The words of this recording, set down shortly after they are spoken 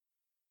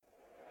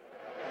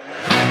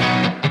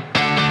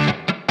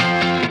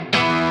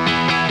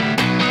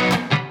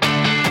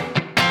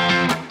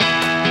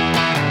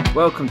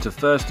Welcome to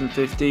First and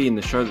 15,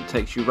 the show that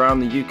takes you around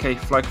the UK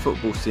flag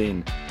football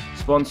scene.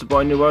 Sponsored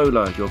by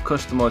Nuola, your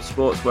customised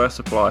sportswear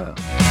supplier.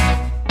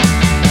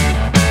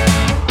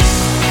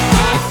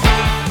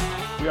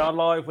 We are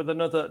live with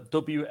another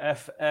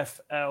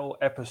WFFL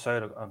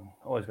episode. I'm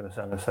always going to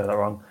say that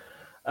wrong.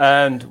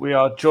 And we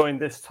are joined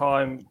this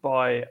time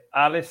by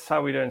Alice. How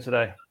are we doing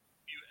today?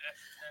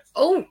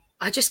 Oh,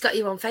 I just got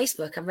you on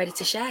Facebook. I'm ready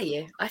to share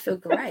you. I feel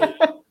great.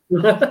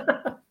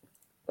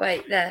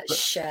 Wait, there,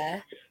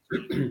 share.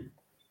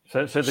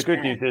 So the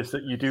good news is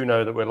that you do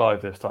know that we're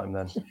live this time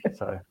then.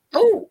 So.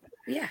 Oh,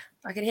 yeah.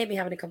 I can hear me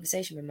having a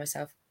conversation with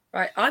myself.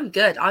 Right, I'm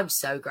good. I'm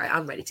so great.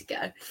 I'm ready to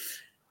go.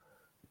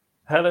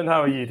 Helen,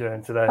 how are you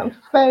doing today? I'm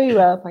very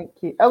well, thank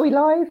you. Are we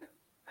live?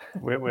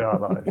 We are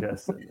live,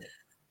 yes.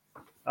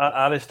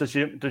 Alice, does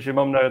your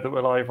mum know that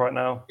we're live right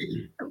now?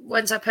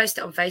 Once I post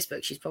it on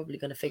Facebook, she's probably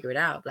going to figure it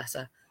out, bless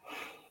her.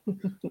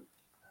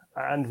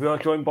 And we are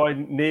joined by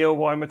Neil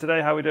Weimer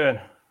today. How are we doing?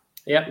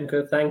 Yeah, I'm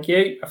good, thank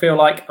you. I feel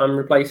like I'm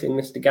replacing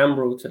Mr.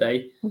 Gambrel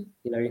today. You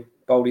know,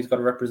 Baldy's got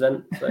to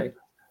represent. So,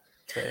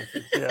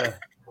 yeah.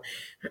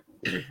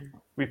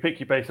 We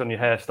pick you based on your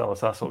hairstyle,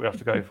 so that's what we have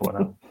to go for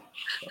now.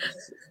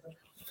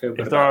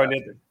 If there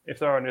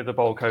are any other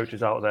bowl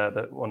coaches out there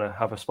that want to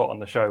have a spot on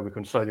the show, we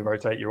can slowly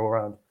rotate you all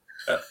around.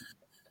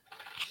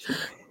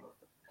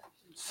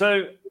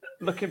 So,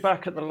 looking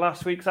back at the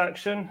last week's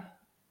action,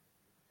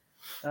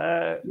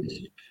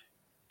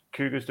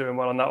 Cougars doing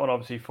well on that one.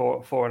 Obviously,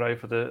 4-0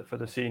 for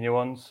the senior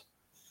ones.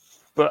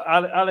 But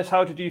Alice,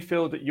 how did you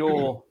feel that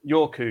your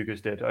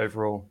Cougars did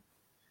overall?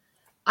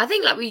 I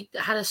think we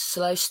had a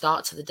slow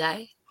start to the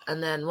day,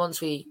 and then once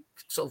we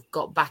sort of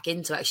got back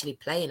into actually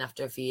playing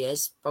after a few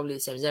years, probably the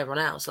same as everyone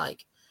else,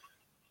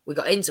 we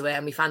got into it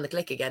and we found the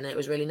click again, and it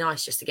was really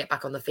nice just to get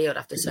back on the field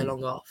after so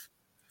long off.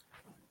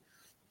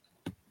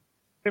 I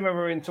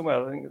remember in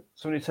somewhere, I think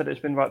somebody said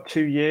it's been about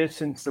 2 years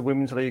since the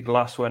Women's League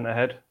last went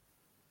ahead.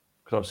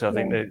 Because obviously I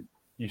think that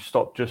you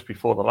stopped just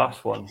before the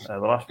last one, the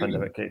last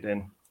pandemic kicked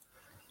in.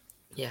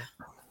 Yeah.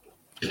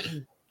 Yeah,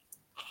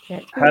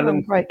 it's been a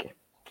long break.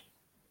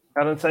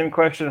 Helen, same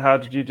question. How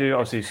did you do?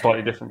 Obviously,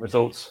 slightly different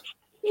results.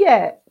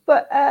 Yeah,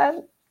 but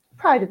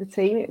proud of the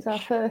team. It was our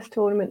first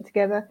tournament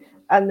together,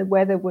 and the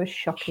weather was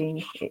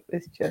shocking. It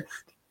was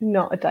just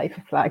not a day for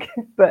flag,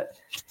 but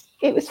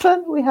it was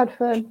fun. We had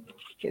fun.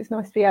 It was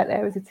nice to be out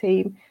there as a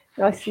team.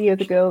 Nice to see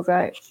other girls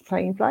out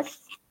playing flag.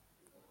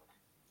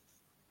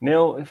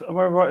 Neil, am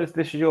I right?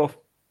 This is your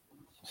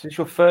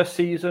first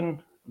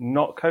season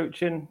not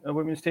coaching a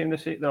women's team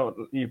this season? No,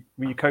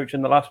 were you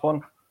coaching the last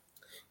one?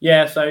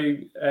 Yeah, so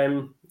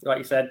like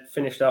you said,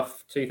 finished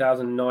off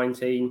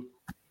 2019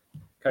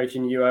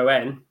 coaching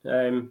UON.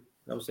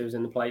 Obviously, was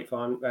in the plate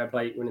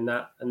winning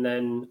that, and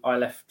then I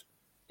left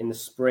in the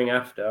spring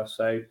after.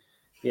 So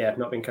yeah, I've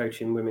not been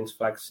coaching women's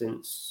flag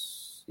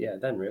since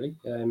then really.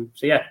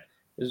 So yeah,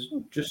 it was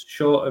just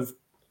short of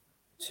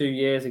 2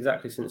 years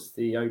exactly since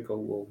the Opal,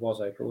 or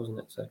was Opal, wasn't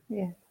it? So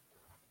yeah.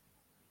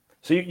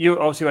 So you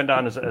obviously went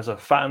down as a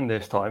fan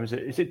this time. Is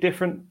it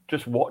different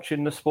just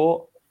watching the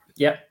sport?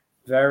 Yeah,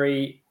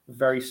 very,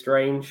 very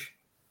strange.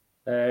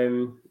 I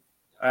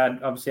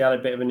obviously had a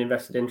bit of an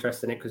invested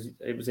interest in it because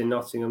it was in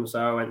Nottingham, so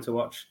I went to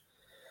watch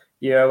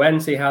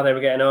UON, see how they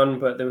were getting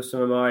on. But there was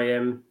some of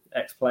my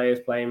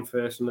ex-players playing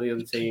for some of the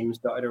other teams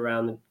dotted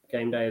around the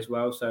game day as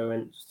well, so I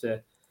went just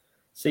to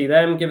see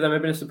them, give them a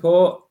bit of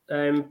support.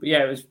 But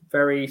yeah, it was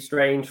very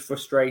strange,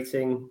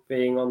 frustrating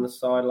being on the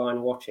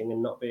sideline watching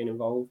and not being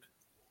involved.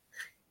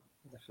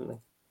 Definitely.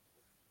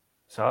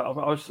 So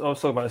I was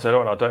talking about this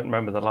earlier on. I don't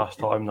remember the last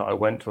time that I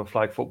went to a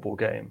flag football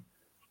game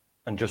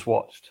and just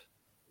watched.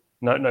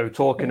 No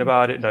talking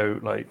about it, no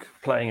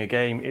playing a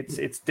game.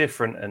 It's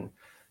different, and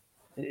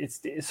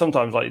it's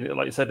sometimes like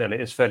you said, Nelly,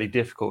 it's fairly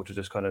difficult to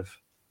just kind of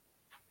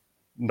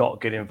not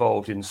get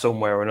involved in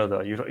some way or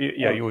another.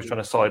 You're always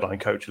trying to sideline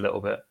coach a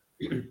little bit.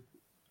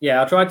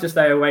 Yeah, I tried to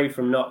stay away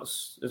from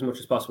Notts as much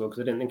as possible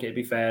because I didn't think it'd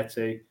be fair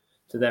to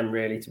them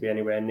really to be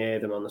anywhere near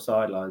them on the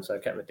sideline. So I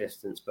kept my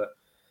distance, but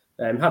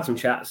had some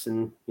chats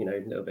and a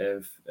little bit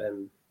of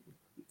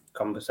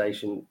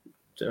conversation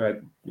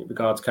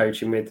regards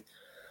coaching with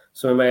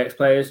some of my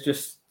ex-players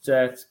just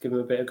to give them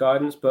a bit of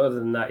guidance. But other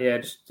than that, yeah,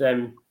 just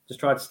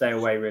tried to stay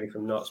away really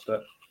from Notts.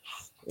 But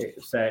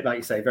it's like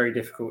you say, very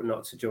difficult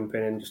not to jump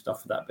in and just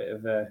offer that bit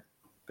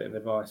of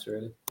advice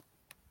really.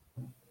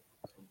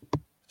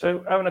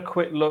 So having a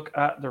quick look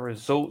at the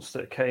results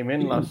that came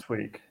in last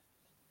week,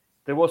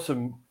 there was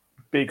some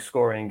big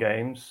scoring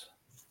games.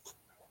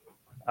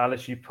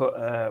 Alice, you put,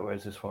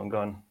 where's this one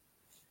gone?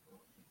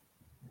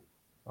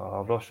 Oh,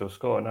 I've lost your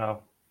score now.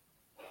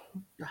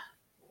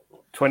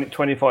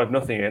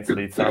 25-0 against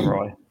Leeds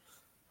Samurai.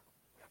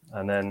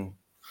 And then,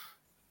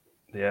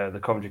 the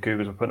Coventry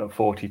Cougars were putting up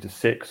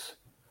 40-6.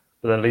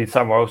 But then Leeds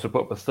Samurai also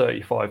put up a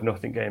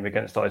 35-0 game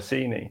against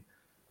Iceni.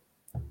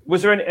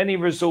 Was there any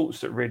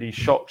results that really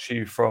shocked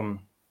you from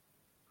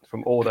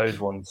all those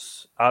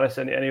ones? Alice,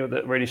 any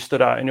that really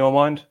stood out in your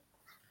mind?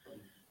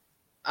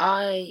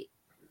 I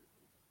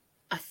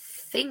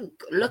think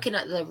looking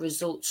at the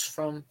results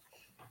from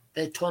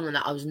the tournament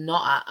that I was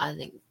not at, I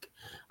think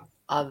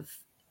I've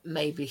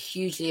maybe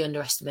hugely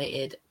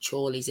underestimated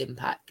Chorley's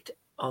impact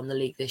on the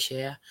league this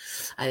year.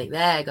 I think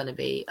they're going to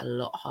be a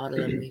lot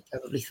harder than we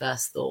probably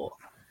first thought.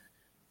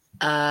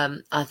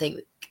 I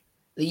think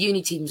the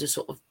uni teams are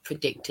sort of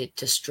predicted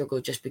to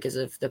struggle just because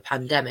of the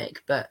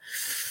pandemic, but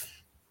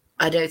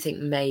I don't think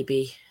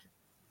maybe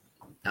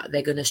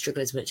they're going to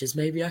struggle as much as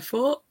maybe I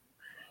thought.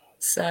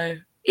 So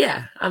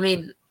yeah, I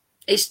mean,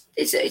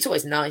 it's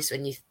always nice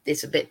when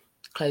it's a bit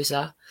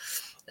closer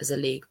as a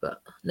league,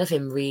 but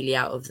nothing really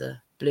out of the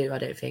blue, I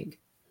don't think.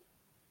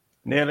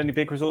 Neil, any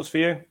big results for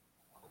you?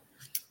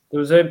 There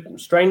was a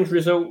strange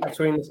result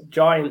between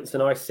Giants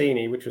and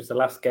Iceni, which was the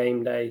last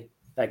game of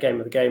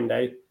the game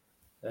day.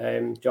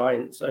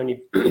 Giants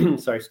only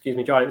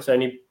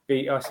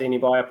beat Iceni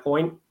by a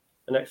point,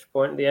 an extra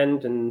point at the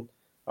end, and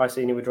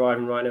Iceni were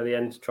driving right near the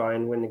end to try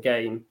and win the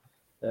game.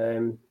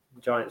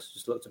 Giants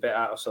just looked a bit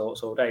out of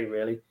sorts all day,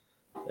 really,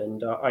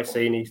 and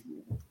Iceni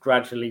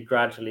gradually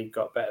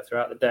got better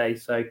throughout the day.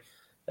 So,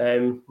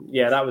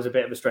 that was a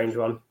bit of a strange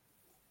one.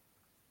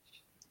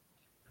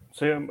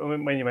 So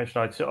when you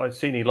mentioned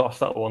Iceni lost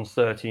that one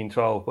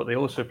 13-12, but they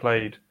also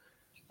played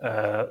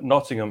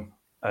Nottingham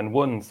and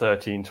won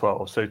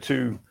 13-12. So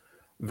two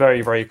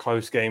very, very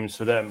close games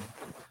for them.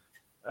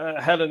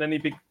 Helen, any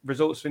big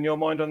results in your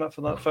mind on that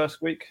for that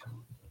first week?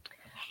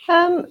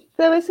 There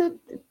was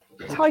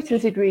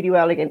Titans did really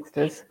well against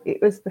us.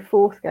 It was the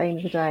fourth game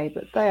of the day,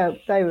 but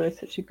they were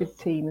such a good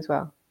team as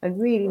well. A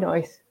really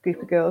nice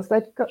group of girls.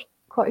 They'd got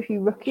quite a few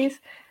rookies.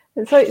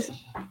 And so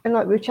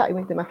like we were chatting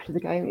with them after the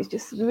game, it's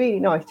just really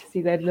nice to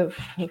see their love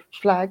of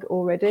flag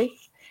already.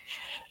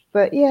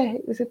 But yeah,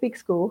 it was a big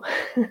score.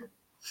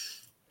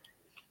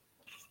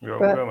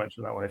 We'll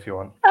mention that one if you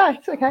want.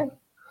 It's okay.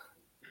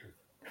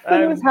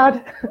 Fun was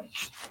had.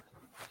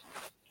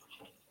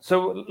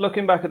 So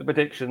looking back at the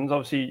predictions,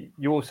 obviously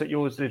yours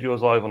did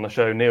yours live on the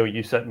show. Neil,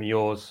 you sent me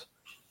yours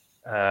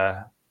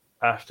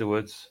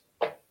afterwards.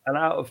 And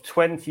out of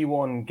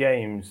 21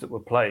 games that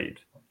were played,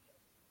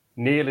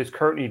 Neil is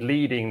currently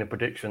leading the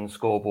prediction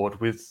scoreboard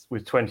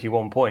with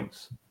 21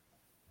 points.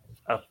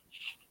 A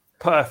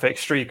perfect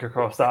streak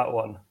across that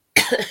one.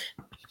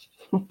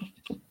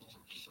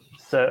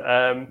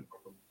 So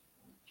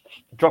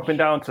dropping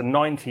down to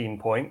 19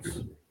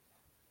 points.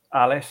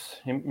 Alice,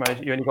 you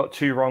only got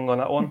 2 wrong on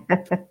that one.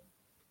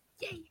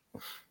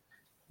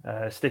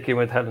 Sticking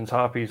with Helen's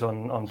Harpies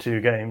on 2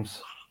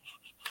 games.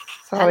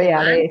 Sorry,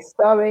 Alice.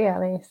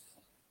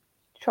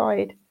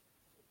 Tried.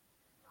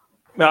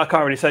 No, I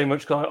can't really say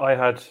much because I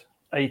had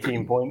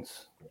 18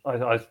 points.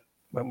 I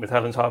went with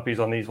Helen's Harpies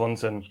on these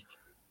ones and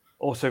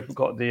also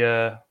got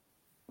the...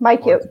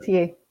 Make it up to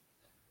you.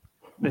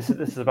 This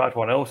is a bad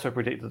one. I also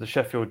predicted the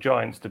Sheffield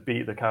Giants to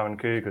beat the Cowan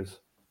Cougars.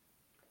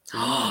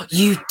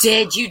 You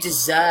did. You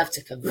deserve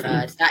to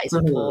convert. That is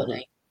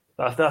appalling.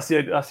 That's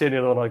the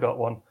only one I got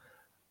one.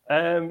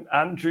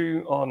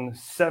 Andrew on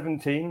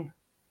 17.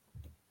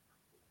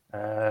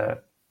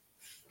 That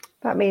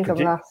means I'm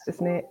last,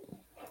 doesn't it?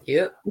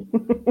 Yep.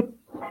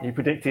 He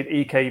predicted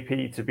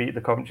EKP to beat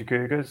the Coventry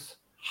Cougars.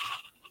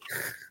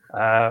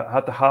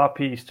 Had the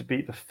Harpies to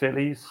beat the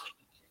Phillies.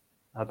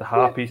 Had the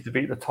Harpies to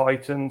beat the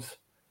Titans.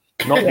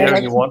 Not the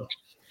only one.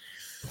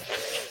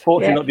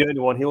 Fortunately, not the only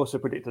one. He also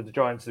predicted the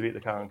Giants to beat the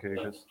Cowan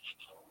Cougars.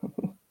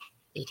 So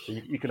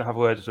you can have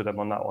words with them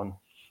on that one.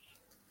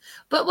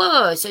 But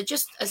whoa, so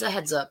just as a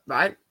heads up,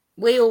 right?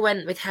 We all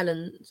went with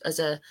Helen as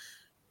a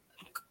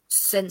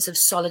sense of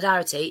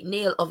solidarity.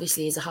 Neil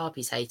obviously is a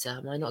Harpies hater.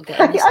 Am I not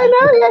getting this? I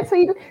know, yeah. So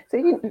you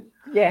didn't,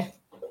 yeah.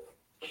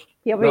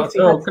 He obviously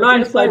can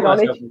I explain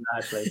myself in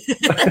that, actually?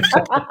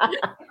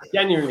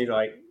 Genuinely,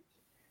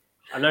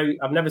 I know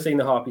I've never seen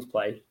the Harpies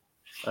play.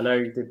 I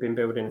know they've been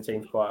building a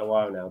team for quite a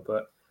while now,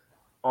 but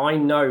I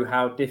know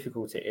how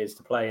difficult it is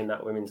to play in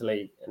that women's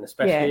league, and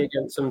especially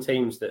against some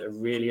teams that are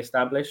really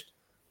established,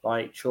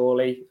 like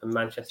Chorley and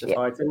Manchester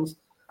Titans.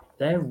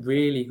 They're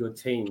really good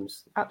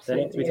teams. Absolutely.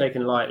 They're not to be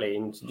taken lightly,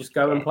 and to just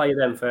go and play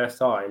them first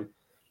time,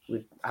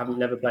 we haven't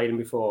never played them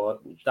before.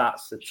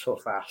 That's a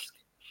tough ask.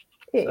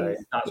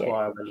 That's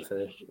why I went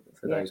for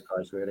those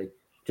guys, really.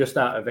 Just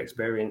out of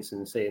experience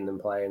and seeing them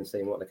play and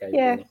seeing what they're capable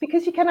of. Yeah,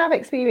 because you can have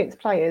experienced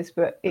players,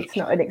 but it's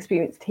not an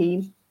experienced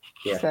team.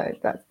 Yeah. So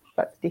that's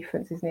the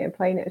difference, isn't it? And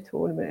playing at a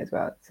tournament as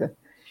well. It's a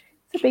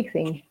big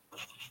thing.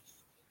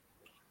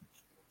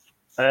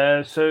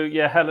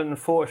 Helen,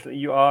 unfortunately,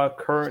 you are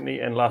currently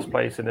in last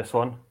place in this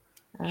one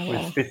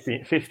with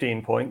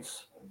 15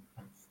 points.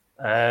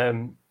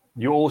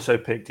 You also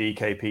picked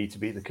EKP to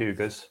beat the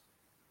Cougars.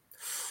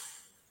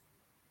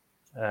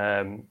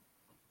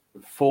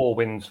 4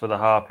 wins for the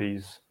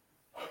Harpies,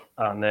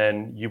 and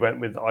then you went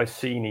with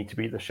Iceni to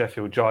beat the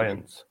Sheffield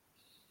Giants.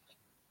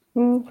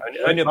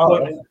 Only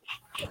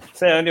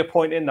a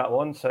point in that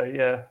one, so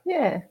yeah.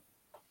 Yeah.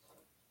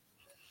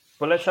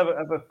 But let's have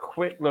a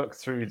quick look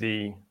through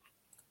the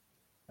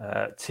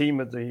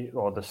team of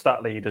the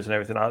stat leaders and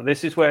everything.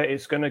 This is where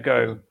it's going to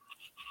go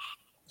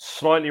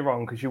slightly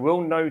wrong because you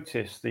will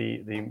notice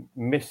the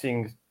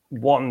missing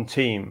one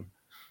team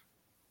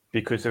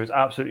because there was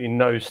absolutely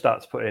no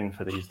stats put in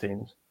for these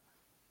teams.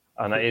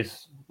 And that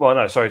is,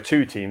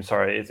 two teams.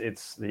 Sorry,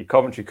 it's the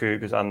Coventry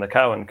Cougars and the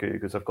Cowan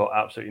Cougars have got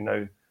absolutely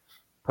no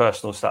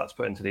personal stats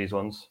put into these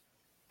ones.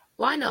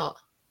 Why not?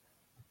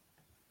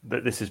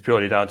 This is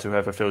purely down to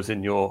whoever fills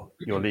in your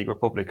League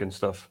Republic and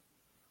stuff.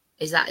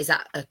 Is that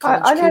a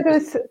I know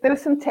there were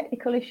some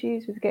technical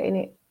issues with getting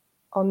it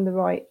on the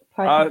right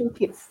place.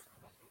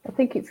 I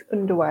think it's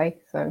underway.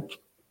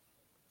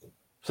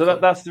 So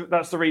that's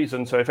the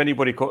reason. So if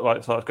anybody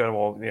starts going,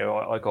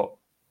 well, I got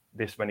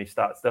this many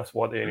stats, that's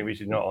why the only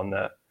reason not on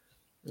there.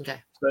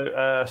 Okay.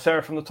 So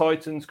Sarah from the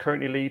Titans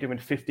currently leading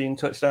with 15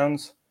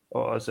 touchdowns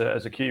as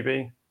a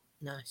QB.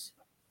 Nice.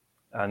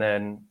 And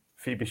then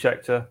Phoebe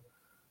Schechter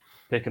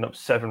picking up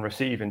 7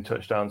 receiving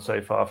touchdowns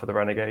so far for the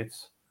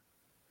Renegades.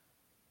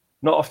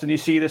 Not often you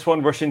see this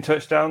one, rushing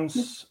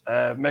touchdowns.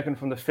 Megan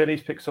from the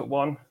Phillies picks up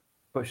 1,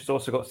 but she's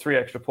also got 3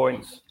 extra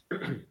points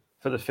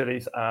for the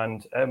Phillies.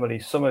 And Emily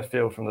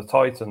Summerfield from the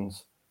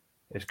Titans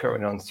is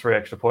currently on 3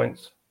 extra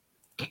points.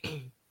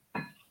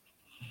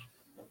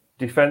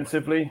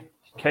 Defensively,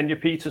 Kenya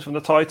Peters from the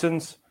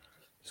Titans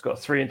has got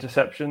 3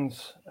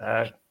 interceptions.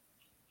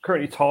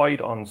 Currently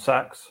tied on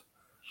sacks.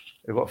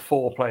 We've got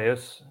 4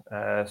 players,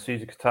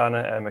 Susie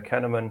Katana, Emma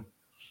Kenneman,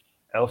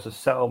 Elsa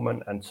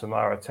Selman, and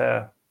Tamara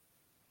Ter.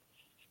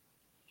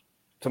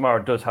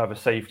 Tamara does have a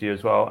safety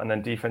as well. And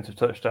then defensive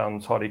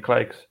touchdowns, Holly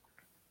Cleggs,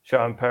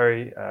 Sharon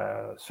Perry,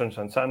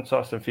 Sunshine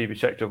Santos, and Phoebe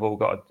Schechter have all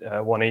got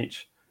 1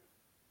 each.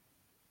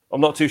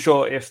 I'm not too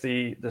sure if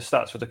the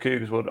stats for the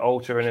Cougars would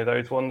alter any of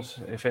those ones,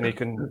 if any of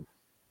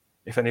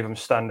them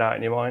stand out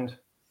in your mind.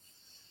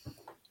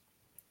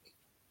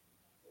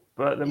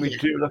 But then we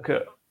do look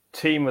at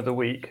Team of the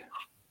Week.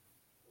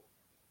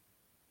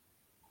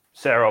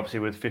 Sarah, obviously,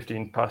 with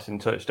 15 passing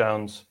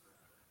touchdowns.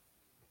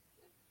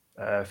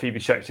 Phoebe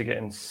Schechter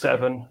getting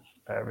 7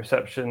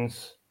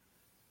 receptions.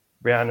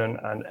 Rhiannon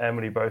and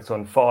Emily both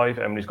on 5.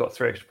 Emily's got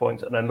 3 extra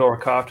points. And then Laura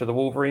Carter, the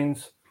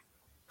Wolverines,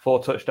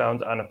 4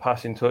 touchdowns and a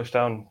passing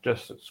touchdown.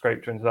 Just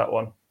scraped her into that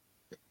one.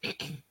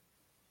 And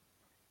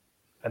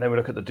then we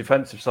look at the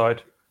defensive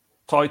side.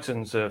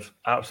 Titans have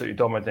absolutely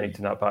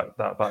dominated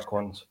that back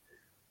ones.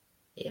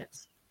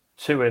 Yes.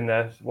 2 in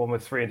there, 1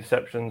 with 3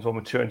 interceptions, 1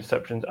 with 2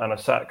 interceptions and a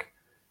sack.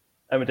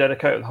 Emma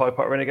Dedicoat with the Hyde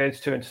Park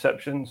Renegades, 2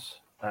 interceptions.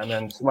 And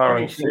then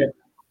Tamara and Sue.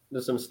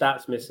 There's some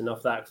stats missing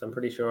off that because I'm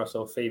pretty sure I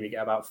saw Phoebe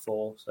get about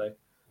 4. So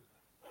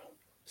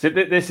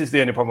this is the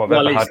only problem I've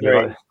ever had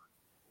with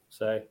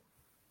So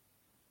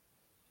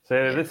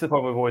this is the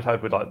problem we've always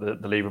had with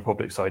the League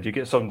Republic side. You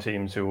get some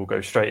teams who will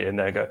go straight in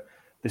there and go,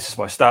 this is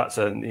my stats,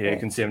 and you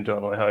can see them doing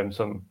it on the way home.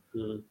 Some I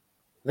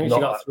think she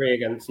got 3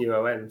 against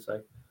UON.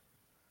 So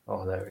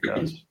there it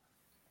goes.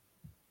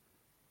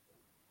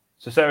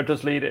 So Sarah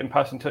does lead it in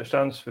passing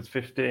touchdowns with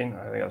 15.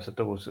 I think that's a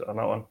double on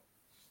that one.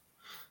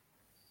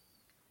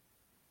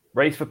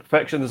 Race for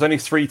perfection. There's only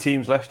 3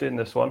 teams left in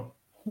this one.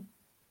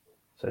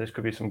 So this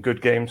could be some good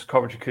games.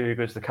 Coventry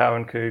Cougars, the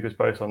Cowan Cougars,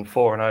 both on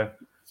 4-0.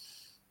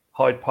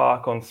 Hyde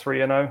Park on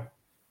 3-0.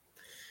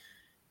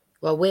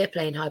 Well, we're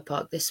playing Hyde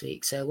Park this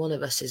week, so one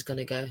of us is going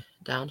to go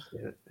down.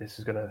 Yeah, this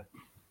is going to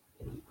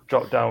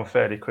drop down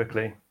fairly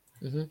quickly.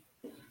 Mm-hmm.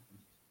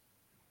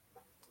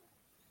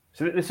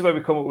 So this is where we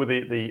come up with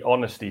the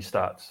honesty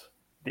stats.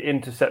 The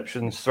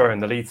interceptions thrown.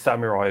 The Leeds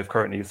Samurai have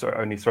currently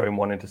only thrown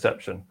 1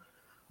 interception.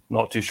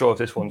 Not too sure if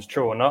this one's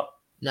true or not.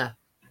 No.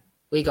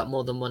 We got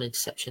more than 1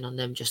 interception on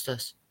them, just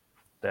us.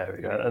 There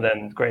we go. And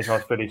then Grange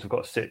House Phillies have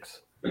got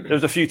 6. There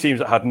was a few teams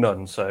that had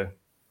none, so...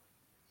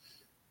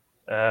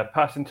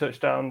 passing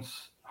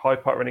touchdowns,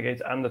 Hyde Park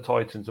Renegades and the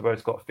Titans have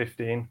both got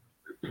 15.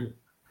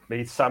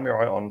 Leeds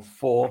Samurai on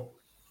 4.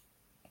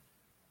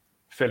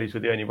 Phillies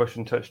with the only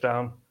rushing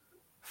touchdown.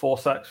 4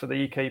 sacks for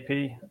the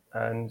EKP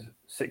and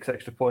 6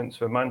 extra points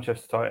for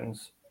Manchester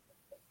Titans.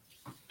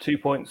 2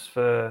 points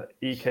for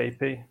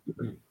EKP.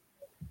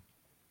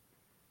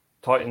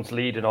 Titans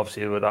leading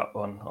obviously with that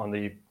one on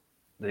the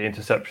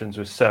interceptions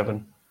with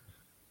 7.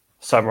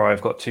 Samurai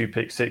have got 2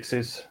 pick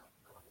sixes.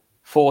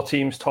 4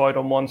 teams tied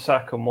on 1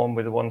 sack and 1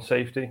 with 1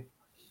 safety.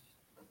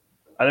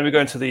 And then we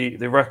go into the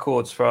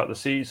records throughout the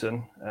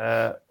season.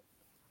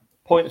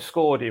 Points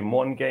scored in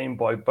 1 game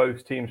by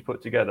both teams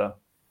put together.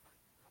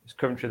 It's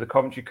currently the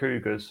Coventry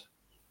Cougars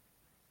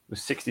with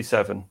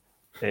 67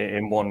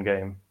 in 1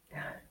 game.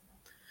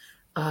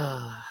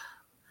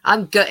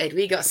 I'm gutted.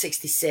 We got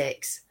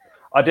 66.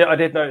 I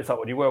did notice that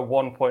one. You were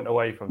 1 point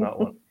away from that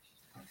one.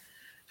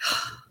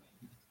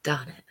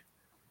 Darn it.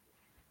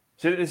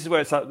 So this is where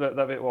it's that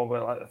bit one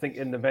where I think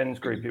in the men's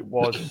group it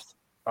was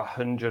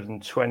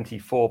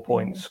 124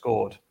 points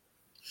scored,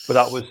 but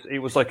it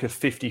was like a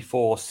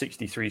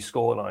 54-63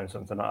 scoreline,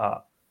 something like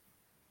that.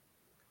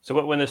 So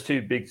when there's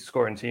 2 big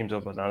scoring teams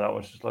up, now that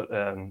one's just like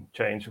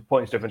changed.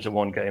 Points difference in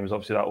 1 game is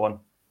obviously that one.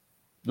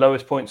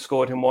 Lowest points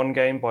scored in 1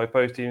 game by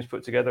both teams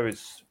put together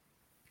is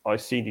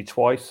Iceni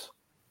twice.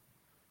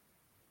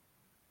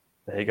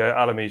 There you go.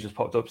 Alameda just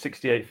popped up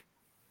 68-56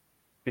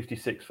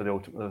 for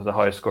the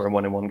highest scoring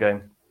one in 1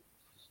 game.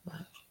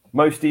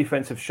 Most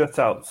defensive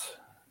shutouts,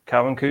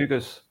 Cowan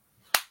Cougars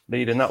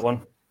leading that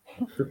one.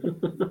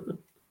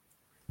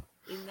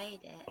 We made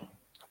it.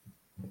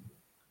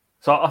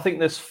 So I think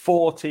there's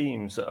 4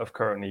 teams that have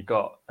currently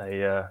got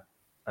a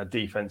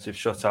defensive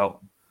shutout.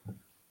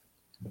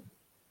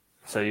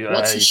 So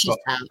What's a you've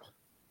got shutout?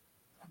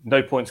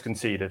 no points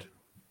conceded.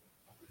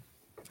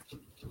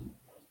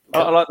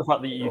 I like the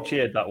fact that you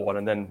cheered that one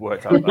and then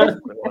worked out that's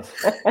what it was.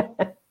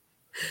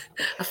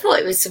 I thought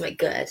it was something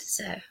good,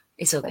 so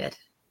it's all good.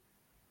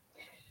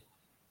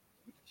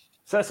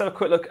 So let's have a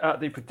quick look at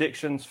the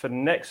predictions for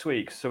next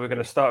week. So we're going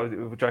to start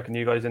with dragging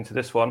you guys into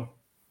this one.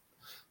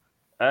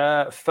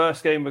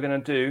 First game we're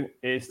going to do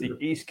is the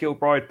East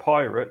Kilbride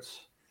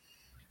Pirates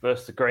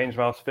versus the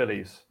Grangemouth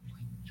Phillies.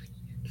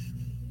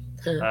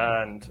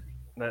 And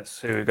let's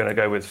see who we're going to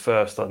go with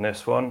first on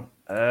this one.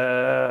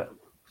 We're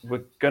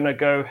going to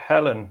go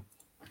Helen.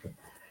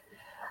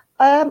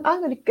 I'm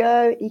going to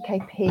go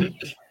EKP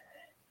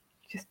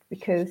just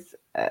because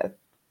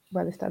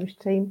well-established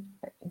team,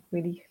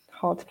 really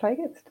hard to play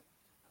against.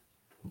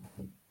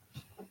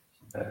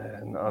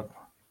 And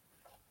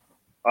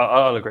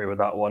I'll agree with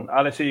that one.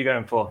 Alice, who are you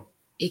going for?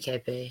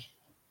 EKP.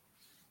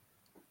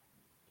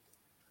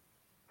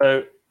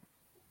 So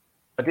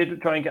I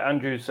did try and get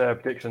Andrew's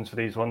predictions for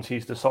these ones.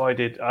 He's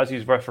decided, as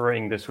he's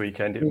refereeing this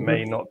weekend, it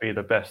may not be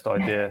the best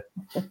idea.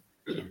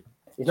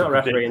 He's not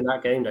refereeing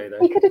that game day, though.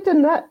 He could have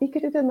done that. He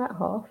could have done that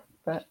half,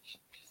 but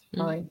it's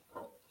fine.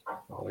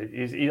 Oh,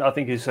 I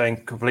think he's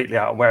saying completely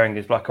out wearing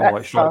his black and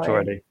white stripes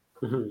already.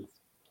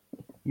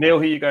 Neil,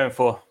 who are you going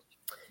for?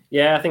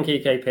 Yeah, I think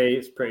EKP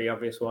is a pretty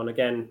obvious one.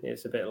 Again,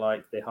 it's a bit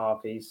like the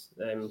Harpies.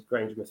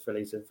 Grangemouth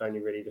Phillies have only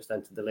really just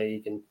entered the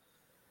league and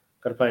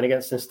got to play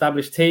against an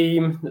established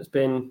team that's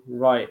been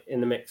right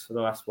in the mix for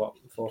the last, 4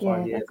 or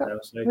 5 years now.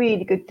 So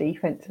really good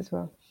defence as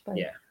well.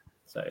 Yeah,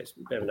 so it's a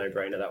bit of a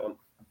no-brainer, that one.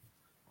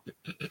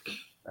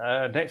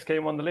 Next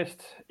game on the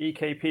list,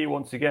 EKP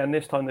once again.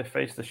 This time they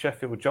face the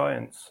Sheffield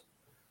Giants.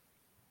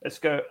 Let's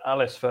go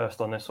Alice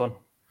first on this one.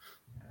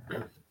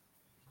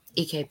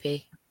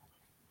 EKP.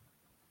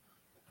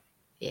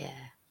 Yeah.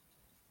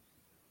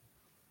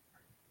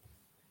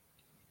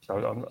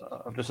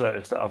 So I've just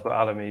noticed that I've got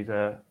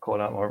Alameda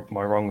calling out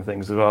my wrong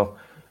things as well.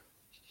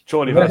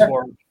 Chorley versus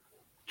Warwick.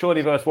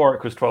 Chorley versus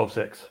Warwick was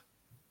 12-6.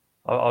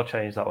 I'll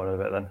change that one a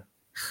bit then.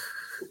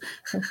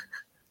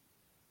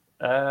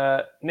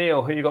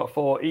 Neil, who you got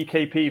for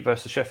EKP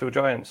versus Sheffield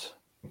Giants?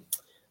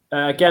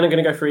 Again, I'm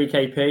going to go for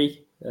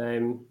EKP.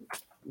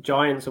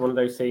 Giants are one of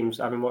those teams.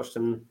 Having watched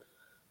them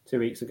 2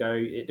 weeks ago,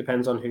 it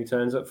depends on who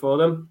turns up for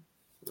them.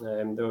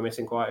 They were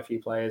missing quite a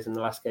few players in the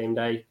last game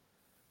day.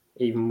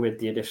 Even with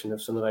the addition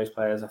of some of those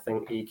players, I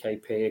think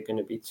EKP are going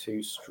to be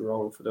too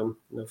strong for them.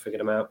 They'll figure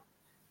them out.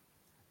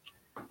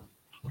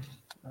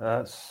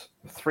 That's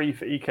 3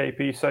 for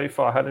EKP so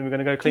far. Helen, we're going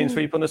to go clean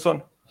sweep on this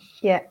one?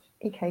 Yeah,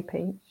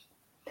 EKP.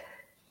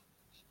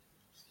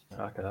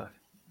 I can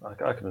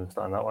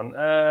understand that one.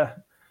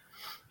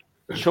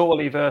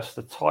 Chorley versus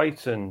the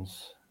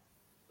Titans.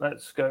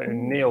 Let's go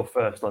Neil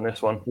first on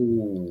this one.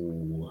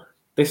 Ooh.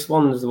 This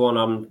one's the one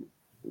I'm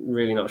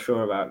really not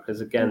sure about because,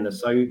 again, they're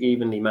so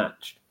evenly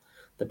matched.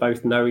 They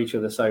both know each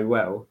other so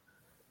well.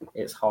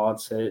 It's hard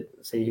to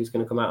see who's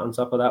going to come out on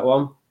top of that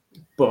one.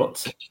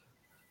 But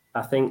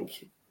I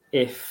think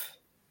if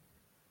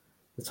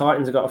the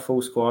Titans have got a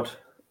full squad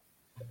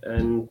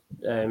and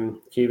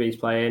QB's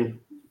playing,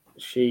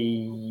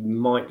 she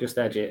might just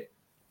edge it.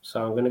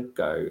 So I'm going to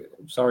go,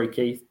 sorry,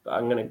 Keith, but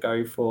I'm going to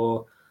go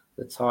for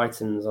the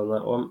Titans on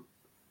that one.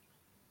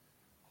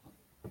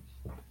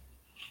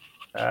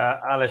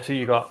 Alice, who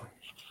you got?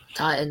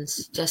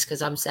 Titans, just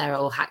because I'm Sarah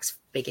Allhack's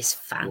biggest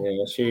fan.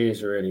 Yeah, she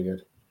is really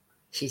good.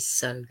 She's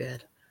so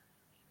good.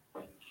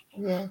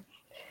 Yeah.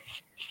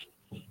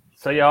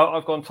 So, yeah,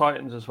 I've gone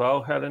Titans as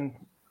well. Helen,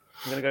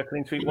 I'm going to go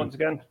clean sweep once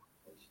again.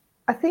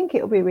 I think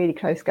it'll be a really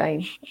close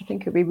game. I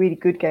think it'll be a really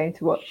good game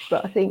to watch.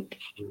 But I think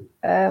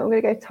I'm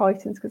going to go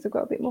Titans because they've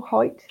got a bit more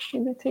height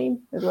in the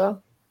team as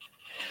well.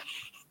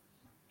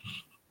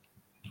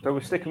 So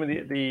we're sticking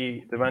with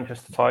the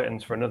Manchester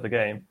Titans for another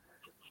game.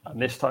 And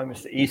this time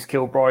it's the East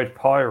Kilbride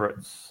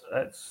Pirates.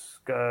 Let's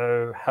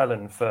go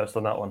Helen first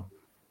on that one.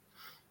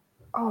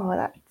 Oh,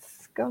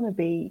 that's going to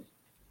be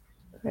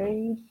a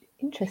very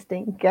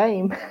interesting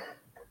game.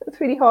 That's a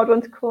really hard one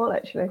to call,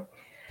 actually.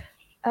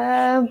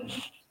 EKP.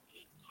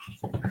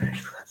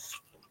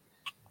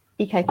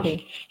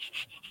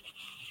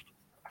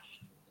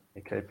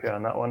 EKP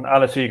on that one.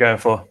 Alice, who are you going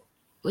for?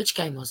 Which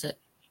game was it?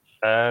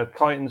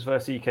 Titans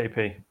versus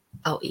EKP.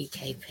 Oh,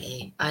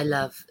 EKP. I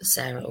love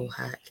Sarah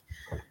Allhack.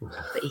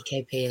 But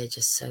EKP are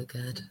just so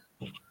good.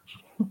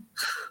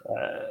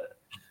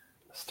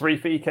 It's 3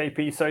 for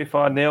EKP so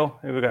far. Neil,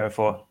 who are we going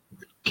for?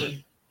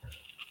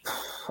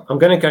 I'm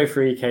going to go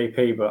for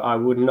EKP, but I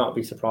would not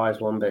be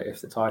surprised one bit if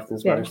the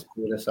Titans manage to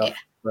pull this up. Yeah.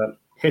 But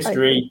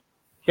history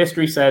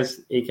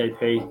says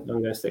EKP. I'm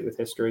going to stick with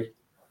history.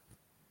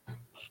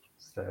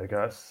 So there we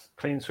go. It's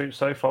clean sweep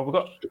so far. We've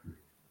got,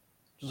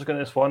 just looking at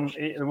this one,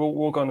 we're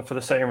all gone for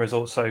the same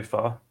results so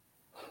far.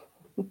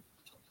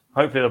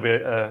 Hopefully there'll be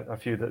a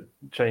few that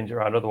change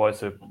around.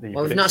 Otherwise,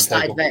 we've not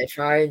started voting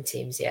for our own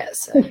teams yet.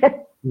 So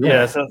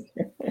Yeah. So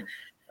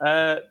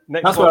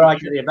next That's one, where I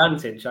get the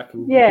advantage. I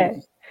can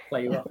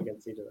play you off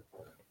against each other.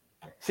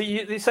 See,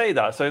 you say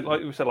that. So,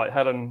 like we said, like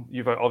Helen,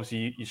 you vote.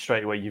 Obviously, you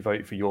straight away you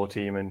vote for your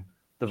team and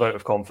the vote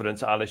of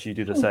confidence. Alice, you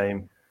do the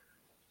same.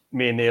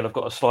 Me and Neil have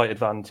got a slight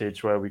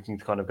advantage where we can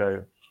kind of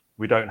go.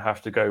 We don't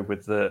have to go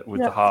with the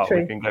heart.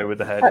 True. We can go with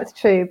the head. That's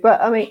true.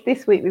 But I mean,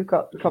 this week we've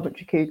got the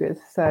Coventry Cougars,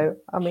 so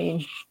I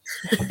mean,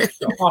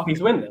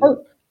 Harpies win then.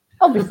 Oh,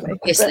 obviously.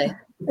 Obviously.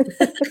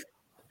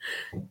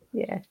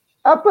 Yeah.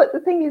 But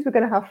the thing is, we're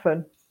going to have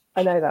fun.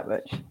 I know that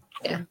much.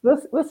 Yeah.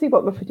 We'll see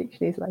what my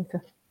prediction is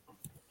later.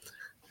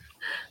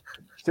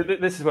 So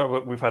this is where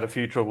we've had a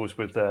few troubles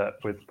with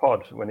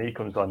Pod when he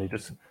comes on. He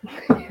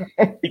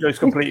goes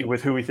completely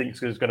with who he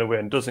thinks is going to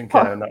win, doesn't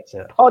care, and that's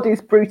it. Pod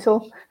is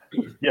brutal.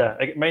 Yeah,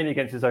 mainly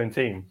against his own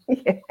team.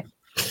 Yeah.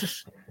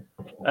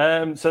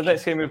 So the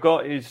next game we've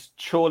got is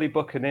Chorley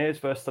Buccaneers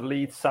versus the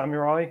Leeds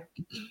Samurai.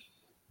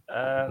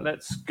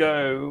 Let's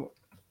go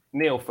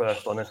Neil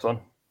first on this one.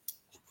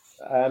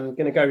 I'm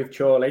going to go with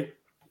Chorley.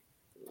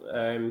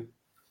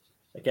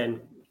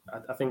 Again,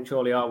 I think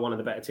Chorley are one of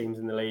the better teams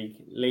in the league.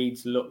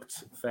 Leeds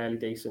looked fairly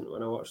decent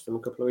when I watched them a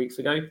couple of weeks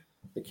ago.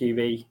 The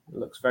QB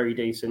looks very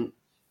decent,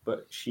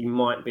 but she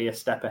might be a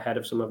step ahead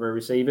of some of her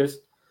receivers.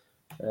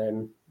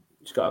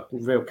 She's got a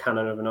real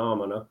cannon of an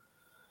arm on her.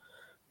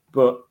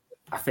 But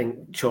I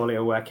think Chorley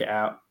will work it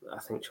out. I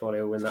think Chorley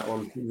will win that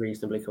one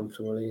reasonably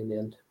comfortably in the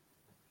end.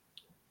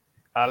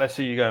 Alice,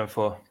 who are you going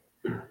for?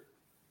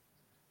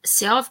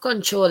 See, I've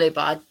gone Chorley,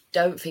 but I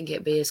don't think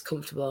it'd be as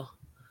comfortable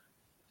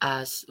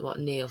as what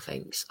Neil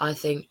thinks. I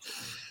think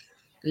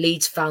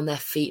Leeds found their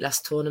feet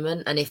last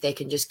tournament, and if they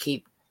can just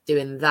keep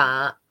doing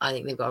that, I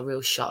think they've got a real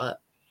shot at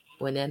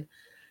winning.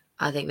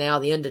 I think they are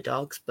the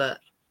underdogs, but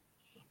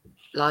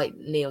like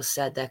Neil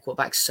said, their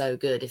quarterback's so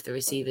good. If the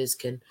receivers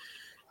can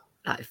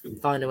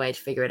find a way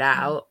to figure it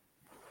out,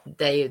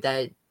 they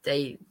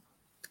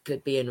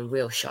could be in a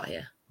real shot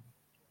here.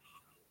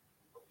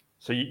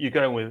 So you're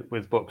going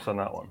with Bucks on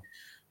that one?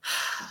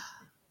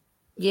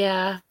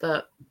 Yeah,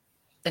 but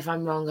if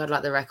I'm wrong, I'd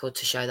like the record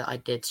to show that I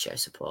did show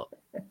support.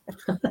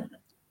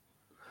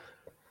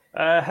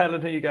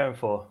 Helen, who are you going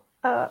for?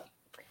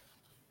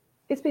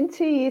 It's been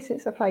 2 years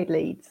since I played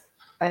Leeds,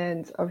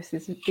 and obviously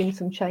there's been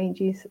some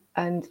changes,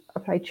 and I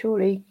played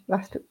Chorley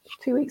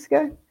 2 weeks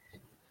ago.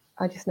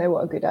 I just know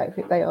what a good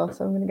outfit they are,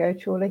 so I'm going to go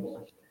Chorley.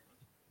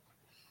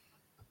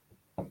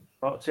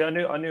 Oh, see, I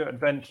knew it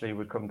eventually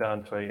would come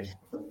down to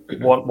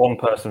one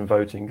person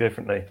voting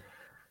differently.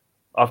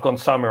 I've gone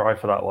Samurai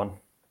for that one.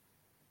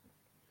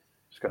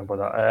 Just going by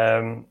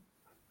that.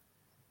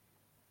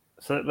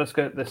 So let's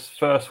go. This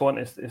first one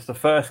is the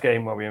first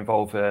game where we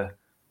involve a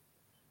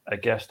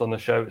guest on the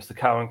show. It's the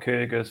Cowan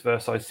Cougars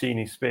versus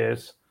Iceni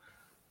Spears.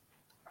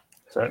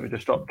 So let me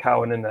just drop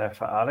Cowan in there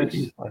for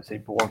Alice. I see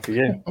for one for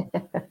you.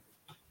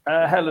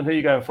 Helen, who are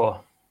you going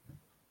for?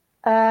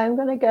 I'm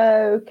going to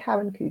go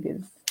Cowan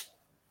Cougars.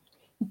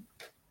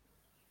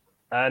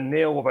 And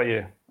Neil, what about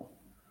you?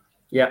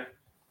 Yeah,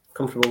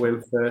 comfortable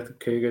win for the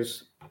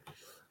Cougars.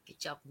 Good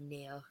job,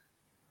 Neil.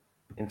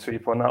 In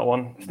sweep on that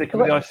one. Sticking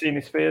with the Iceni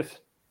Spears.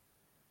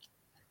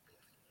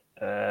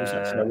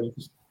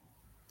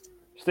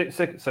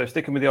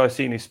 Sticking with the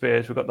Iceni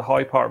Spears, we've got the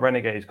High Park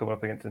Renegades coming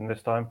up against them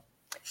this time.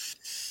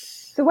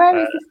 So where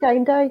is this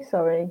game day?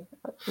 Sorry.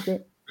 Is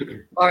it?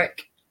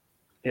 Warwick.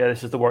 Yeah,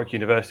 this is the Warwick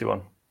University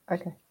one.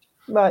 Okay.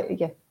 Right,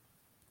 yeah.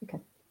 Okay.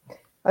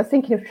 I was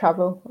thinking of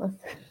travel.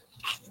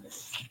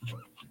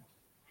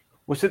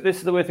 Well, so this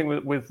is the weird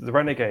thing with the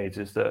Renegades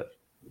is that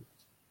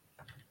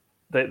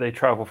they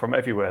travel from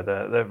everywhere.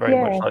 They're very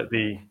much like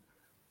the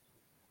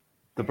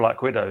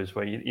Black Widows,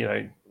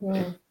 where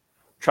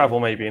travel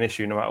may be an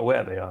issue no matter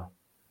where they are.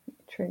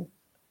 True.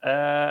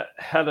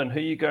 Helen, who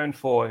are you going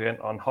for again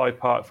on Hyde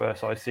Park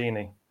versus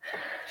Iceni?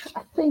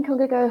 I think I'm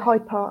going to go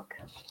Hyde Park.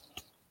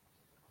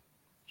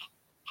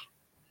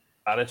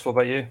 Alice, what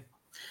about you?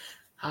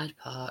 Hyde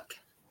Park.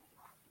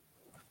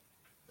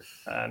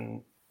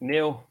 And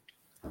Neil?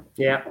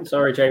 Yeah,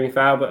 sorry, Jamie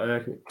Fowl, but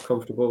a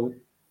comfortable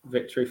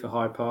victory for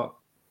Hyde Park.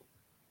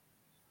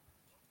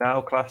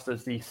 Now classed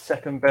as the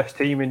second best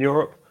team in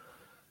Europe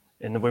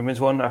in the women's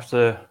one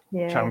after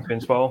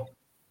Champions Bowl.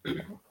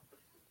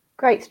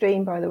 Great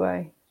stream, by the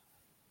way.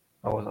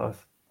 That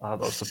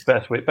was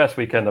the best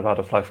weekend I've had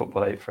of Flag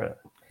Football 8 for it.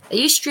 Are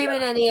you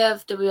streaming any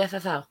of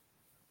WFFL?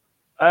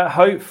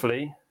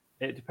 Hopefully.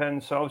 It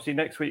depends. So obviously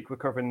next week we're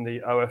covering the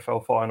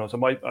OFL finals.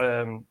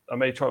 I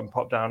may try and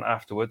pop down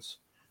afterwards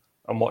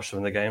and watch some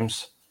of the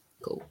games.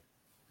 Cool.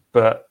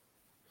 But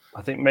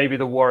I think maybe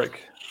the Warwick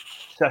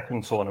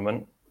second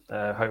tournament,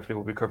 hopefully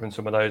we'll be covering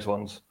some of those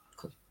ones.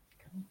 Cool.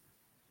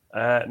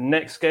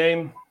 Next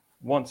game,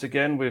 once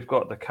again, we've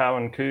got the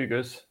Cowan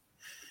Cougars.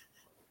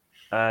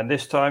 And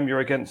this time you're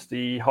against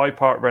the Hyde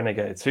Park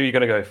Renegades. Who are you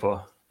going to go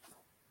for?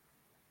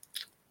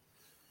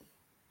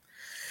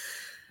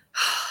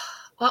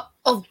 Well,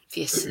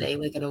 obviously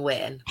we're going to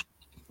win.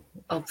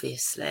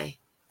 Obviously.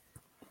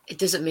 It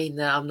doesn't mean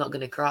that I'm not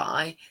going to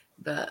cry,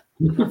 but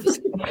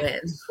obviously we'll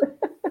win.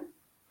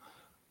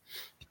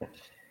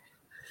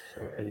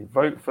 A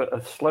vote for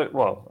a slight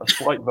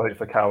vote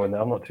for Cowan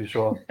there. I'm not too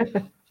sure.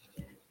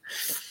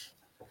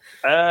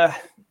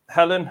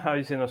 Helen, how are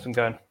you seeing this one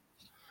going?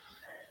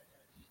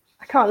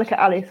 I can't look at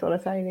Alice while I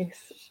say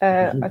this.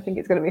 I think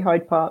it's going to be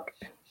Hyde Park.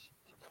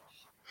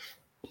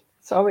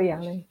 Sorry,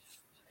 Alice.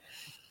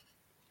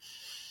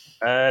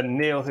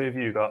 Neil, who have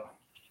you got?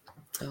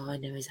 Oh, I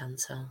know his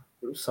answer.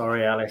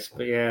 Sorry, Alice,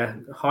 but yeah,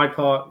 Hyde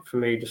Park for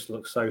me just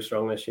looks so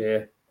strong this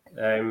year.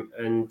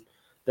 And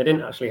they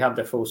didn't actually have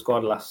their full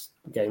squad last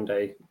game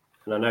day.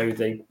 And I know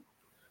they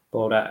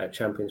balled out at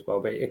Champions Bowl,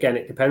 but again,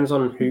 it depends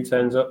on who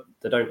turns up.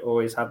 They don't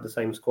always have the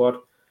same squad.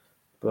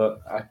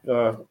 But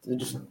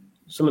just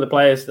some of the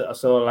players that I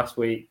saw last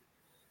week,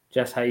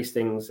 Jess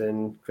Hastings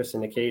and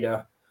Kristen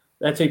Nikita,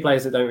 they're two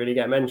players that don't really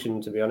get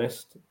mentioned, to be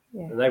honest.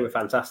 Yeah. And they were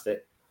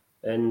fantastic.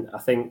 And I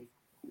think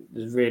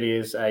there really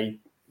is a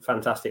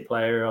fantastic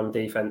player on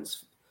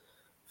defence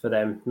for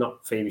them,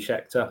 not Phoebe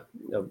Schechter,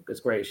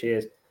 as great as she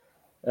is.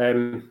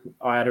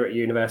 I had her at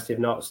University of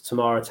Notts,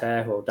 Tamara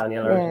Tare, or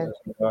Daniela.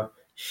 Yeah.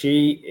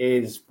 She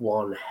is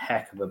one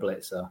heck of a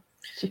blitzer.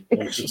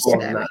 She's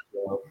scary.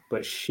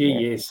 But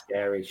she is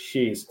scary.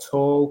 She's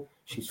tall.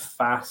 She's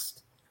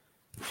fast.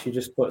 She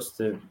just puts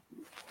the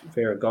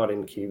fear of God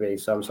in QB.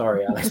 So I'm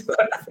sorry, Alice, but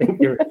I think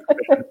you're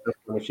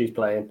when she's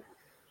playing.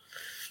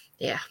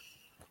 Yeah.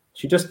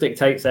 She just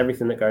dictates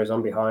everything that goes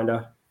on behind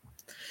her.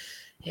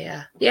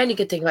 Yeah. The only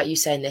good thing about you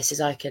saying this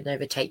is I can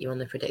overtake you on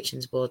the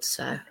predictions board.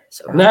 So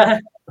so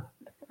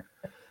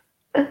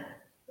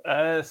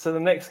the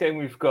next game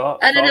we've got.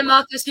 And then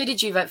Marcus, who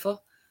did you vote for?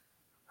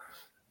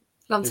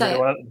 Do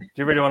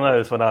you really want to know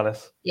this one,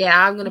 Alice?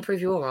 Yeah, I'm going to prove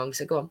you all wrong.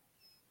 So go on.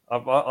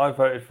 I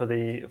voted for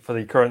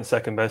the current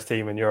second best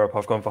team in Europe.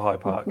 I've gone for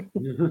Hyde Park.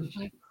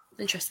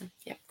 Interesting.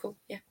 Yeah, cool.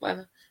 Yeah,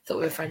 whatever. Thought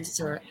we were friends.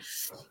 It's all right.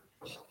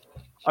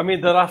 I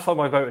mean, the last time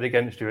I voted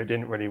against you, it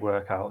didn't really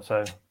work out.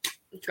 So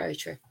very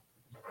true.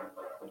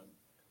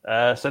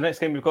 So next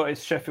game we've got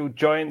is Sheffield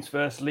Giants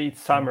versus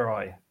Leeds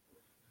Samurai.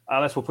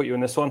 Alice, we'll put you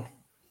in this one.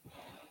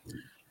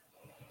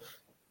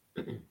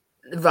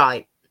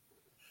 Right.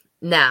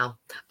 Now,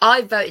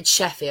 I voted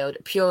Sheffield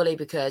purely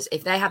because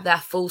if they have their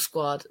full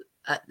squad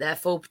at their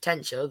full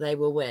potential, they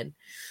will win.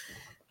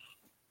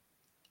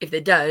 If they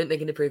don't, they're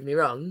going to prove me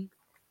wrong.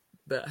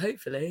 But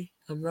hopefully,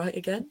 I'm right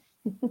again.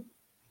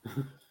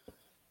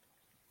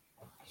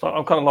 So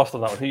I'm kind of lost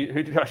on that one. Who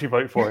did you actually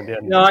vote for in the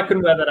end? No, I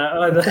couldn't wear that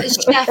out either.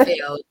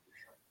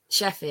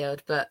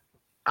 Sheffield, but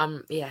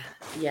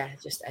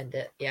just end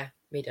it. Yeah,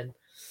 me done.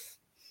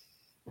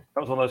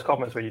 That was one of those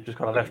comments where you just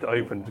kind of left it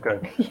open to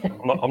go.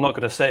 I'm not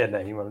going to say a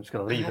name. I'm just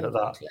going to leave it at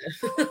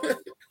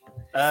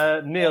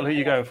that. Neil, who are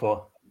you going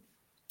for?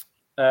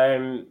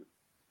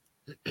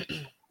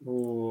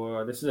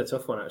 This is a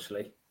tough one,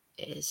 actually.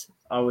 It is.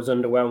 I was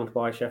underwhelmed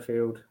by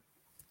Sheffield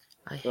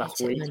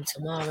last week. When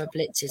Tamara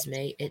blitzes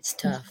me, it's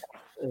tough.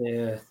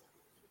 Yeah.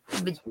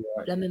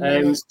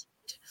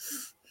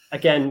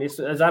 Again, it's,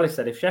 as Alice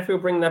said, if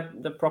Sheffield bring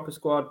the proper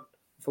squad,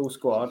 full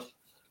squad,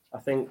 I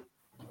think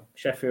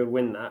Sheffield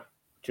win that.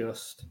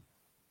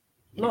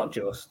 Not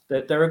just.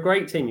 They're a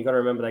great team. You've got to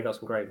remember they got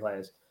some great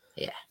players.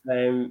 Yeah.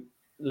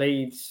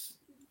 Leeds,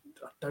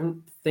 I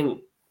don't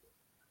think.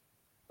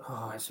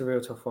 Oh, it's a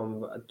real tough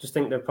one. I just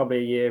think they're probably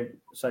a year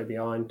or so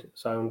behind.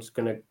 So I'm just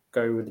going to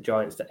go with the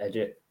Giants to edge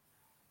it.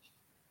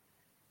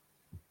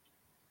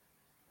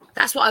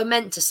 That's what I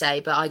meant to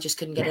say, but I just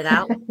couldn't get it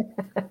out.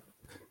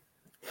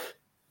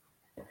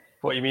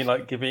 What you mean,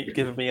 like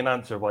giving me an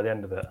answer by the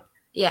end of it?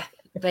 Yeah,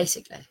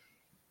 basically.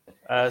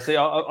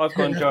 So I've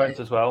gone Giants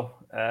as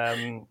well.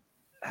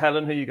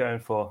 Helen, who are you going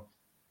for?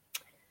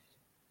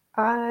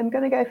 I'm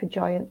going to go for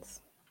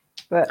Giants,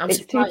 but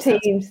it's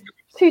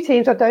two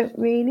teams I don't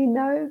really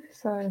know.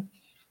 So,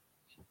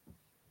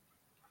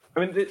 I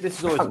mean, this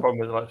is always a problem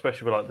with,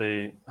 especially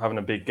with having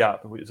a big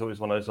gap. It's always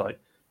one of those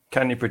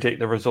can you predict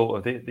the result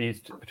of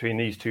between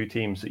these two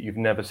teams that you've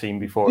never seen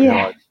before?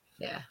 Yeah.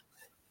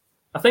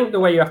 I think the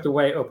way you have to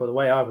weigh it up, or the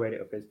way I've weighed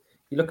it up, is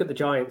you look at the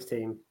Giants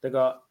team. They've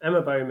got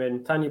Emma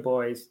Bowman, Tanya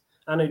Boyes,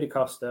 Anu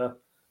DaCosta,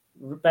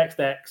 Bex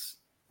Dex,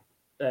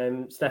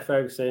 Steph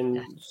Ferguson.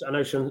 Yeah. I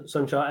know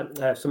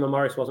Summer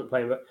Morris wasn't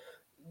playing, but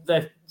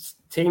their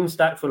team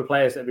stacked full of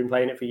players that have been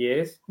playing it for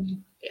years.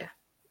 Yeah.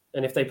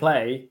 And if they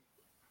play,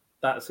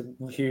 that's a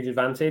huge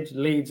advantage.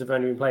 Leeds have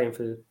only been playing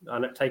for,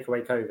 take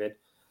away COVID,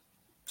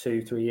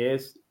 2-3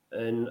 years.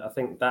 And I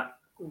think that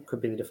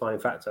could be the defining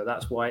factor.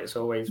 That's why it's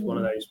always one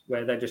of those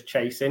where they're just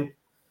chasing.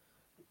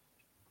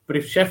 But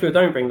if Sheffield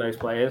don't bring those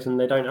players and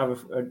they don't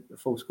have a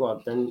full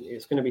squad, then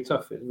it's going to be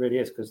tough. It really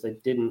is, because they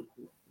didn't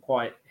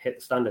quite hit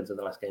the standards of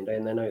the last game day,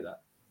 and they know that.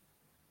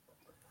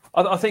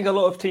 I think a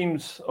lot of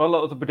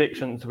the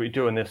predictions that we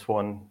do in this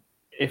one,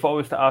 if I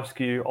was to ask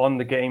you on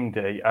the game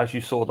day, as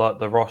you saw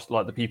the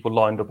roster, the people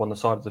lined up on the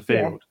side of the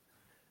field,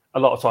 a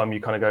lot of time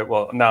you kind of go,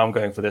 well, now I'm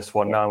going for this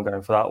one, now I'm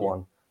going for that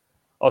one.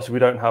 Also, we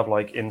don't have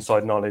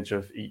inside knowledge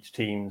of each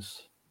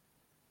team's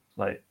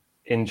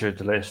injured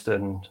list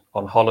and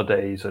on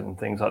holidays and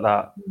things like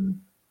that.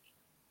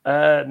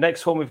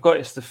 Next one we've got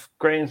is the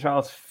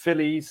Grangemouth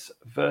Phillies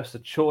versus the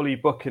Chorley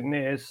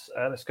Buccaneers.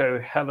 Let's go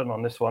Helen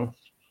on this one.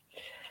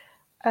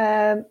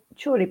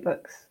 Chorley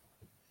Bucks,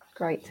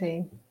 great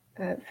team.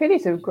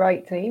 Phillies are a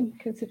great team,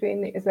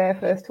 considering it was their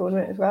first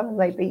tournament as well, and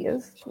they beat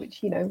us, which,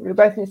 we were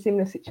both in a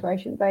similar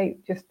situation. They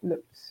just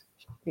looked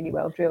really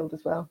well drilled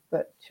as well,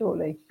 but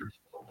Chorley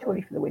for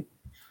the win.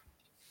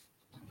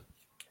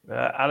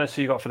 Alice,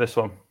 who you got for this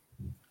one?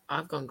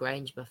 I've gone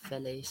Grangemouth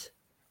Phillies.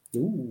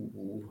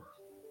 Ooh.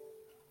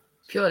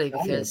 Purely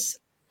because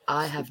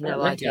I have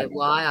no idea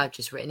why. I've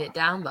just written it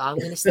down, but I'm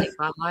going to stick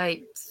by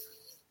my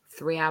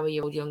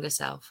 3-hour-old younger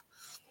self.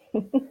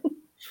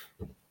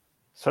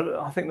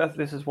 So I think that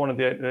this is one of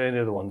the only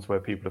other ones where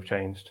people have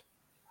changed.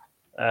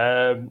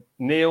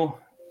 Neil,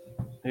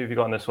 who have you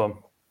got on this one?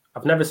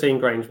 I've never seen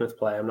Grangemouth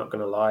play, I'm not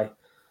going to lie.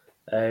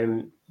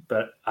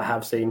 But I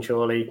have seen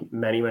Chorley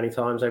many, many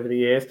times over the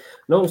years.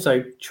 And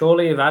also,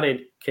 Chorley have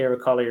added Kira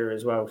Collier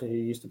as well, who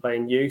used to play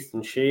in youth,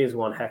 and she is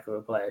one heck of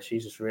a player.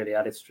 She's just really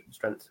added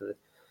strength to the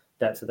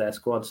depth of their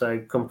squad. So,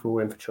 comfortable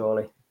win for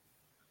Chorley.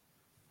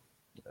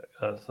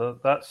 So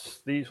that's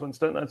these ones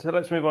done. So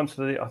let's move on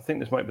to I think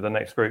this might be the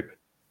next group.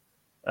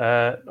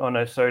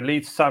 So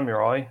Leeds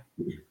Samurai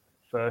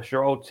versus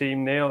your old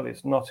team, Neil.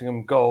 It's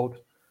Nottingham Gold.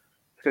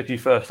 Let's go to you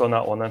first on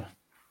that one then.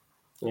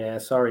 Yeah,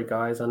 sorry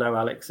guys. I know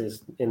Alex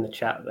is in the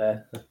chat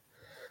there.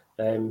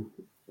 UON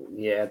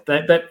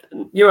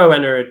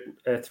are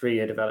a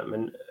 3-year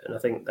development, and I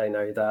think they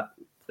know that.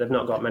 They've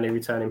not got many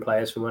returning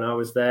players from when I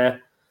was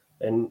there,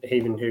 and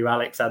even who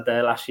Alex had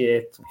there last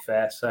year, to be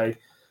fair. So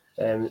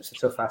it's a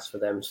tough ask for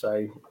them.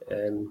 So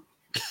I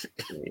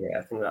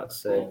think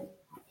that's a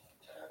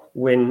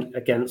win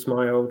against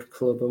my old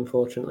club,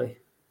 unfortunately.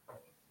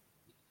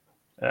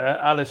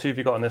 Alice, who have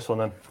you got on this one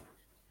then?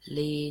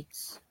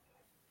 Leeds.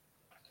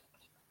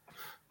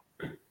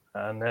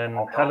 And then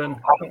Helen,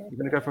 you're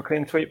going to go for a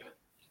clean sweep?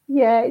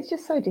 Yeah, it's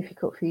just so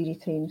difficult for uni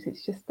teams.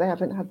 It's just they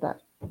haven't had that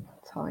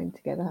time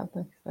together, have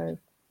they? So,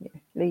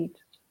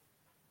 Leeds.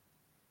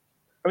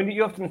 I mean,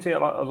 you often see a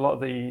lot of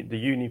the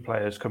uni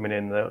players coming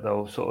in.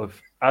 They'll sort of,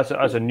 as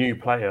a new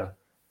player,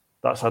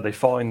 that's how they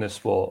find the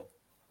sport,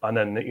 and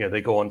then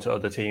they go on to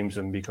other teams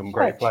and become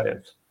great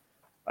players.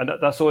 And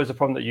that's always the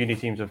problem that uni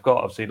teams have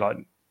got. Obviously, like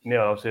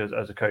Neil, obviously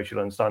as a coach, you'll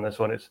understand this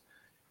one. It's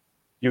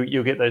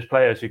you get those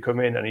players who come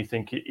in and you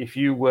think if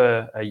you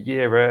were a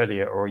year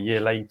earlier or a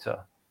year later,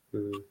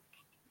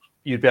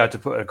 you'd be able to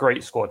put a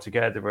great squad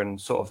together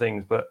and sort of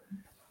things, but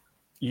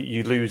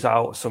you lose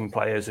out some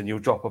players and you'll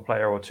drop a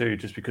player or two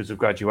just because of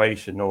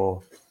graduation,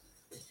 or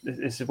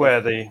this is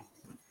where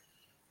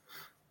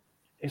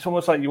it's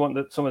almost like you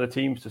want some of the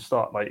teams to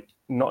start like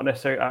not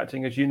necessarily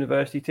acting as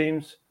university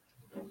teams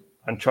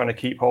and trying to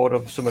keep hold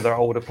of some of their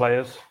older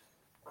players.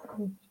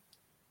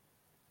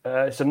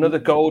 It's another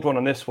gold one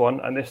on this one,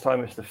 and this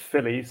time it's the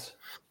Phillies.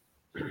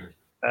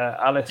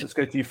 Alice, let's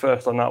go to you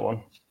first on that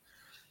one.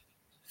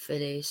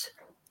 Phillies.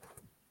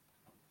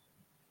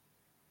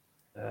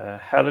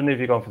 Helen, who have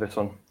you gone for this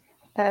one?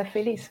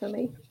 Phillies for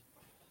me.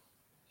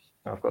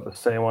 I've got the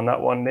same on that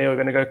one. Neil, we're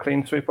going to go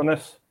clean sweep on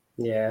this?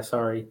 Yeah,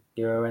 sorry,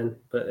 UON,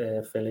 but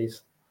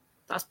Phillies.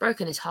 That's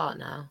broken his heart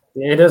now.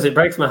 Yeah, it does. It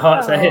breaks my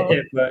heart to hear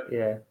it, but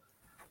yeah.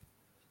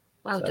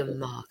 Well done,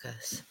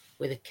 Marcus,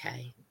 with a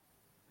K.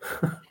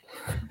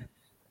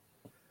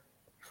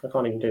 I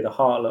can't even do the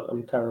heart look.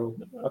 I'm terrible.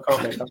 I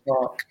can't make a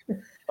heart.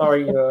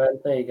 Sorry, UON.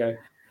 There you go.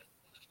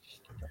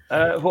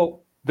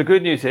 Well, the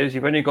good news is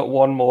you've only got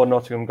one more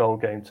Nottingham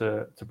Gold game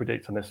to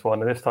predict on this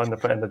one, and this time they're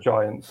playing the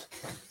Giants.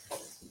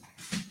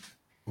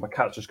 My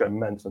cat's just going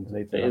mental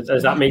underneath it.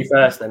 Is that me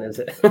first then, is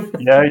it?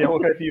 yeah, we'll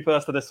go for you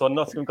first for this one.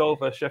 Nottingham Gold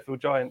versus Sheffield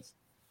Giants.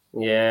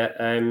 Yeah,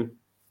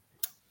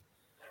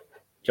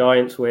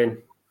 Giants win.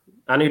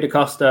 Anu Da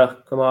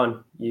Costa, come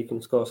on, you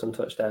can score some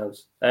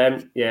touchdowns.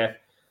 Sadly,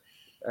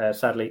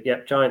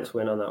 Giants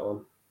win on that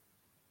one.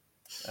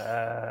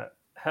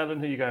 Helen,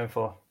 who are you going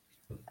for?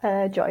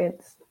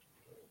 Giants.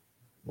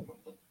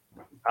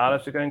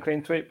 Alice, you're going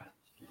clean sweep?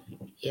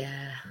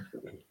 Yeah.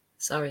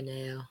 Sorry,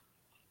 Neil.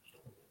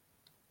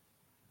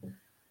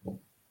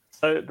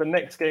 So the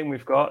next game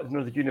we've got is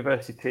another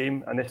university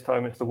team, and this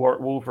time it's the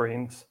Warwick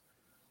Wolverines.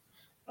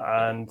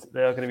 And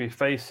they are going to be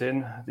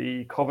facing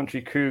the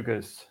Coventry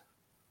Cougars.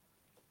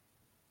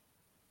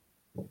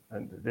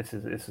 And this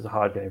is a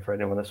hard game for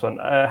anyone, this one.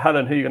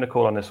 Helen, who are you going to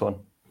call on this one?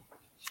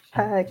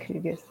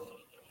 Cougars.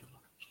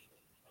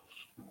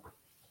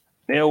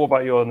 Neil, what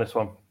about you on this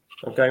one?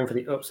 I'm going for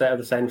the upset of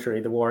the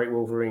century, the Warwick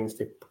Wolverines,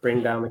 to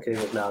bring down the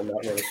Cougars. No, I'm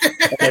not really.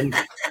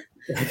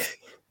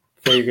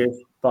 Cougars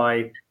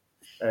by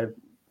a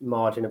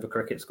margin of a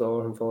cricket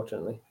score,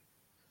 unfortunately.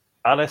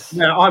 Alice?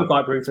 No, I'm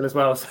quite brutal as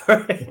well,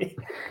 sorry.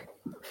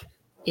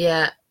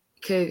 Yeah,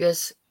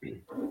 Cougars.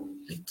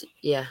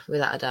 Yeah,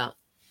 without a doubt.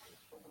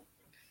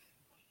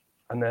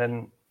 And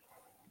then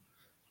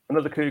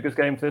another Cougars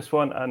game for this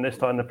one, and this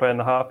time they're playing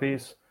the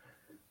Harpies.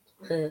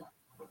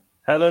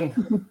 Helen,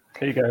 who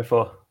are you going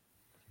for?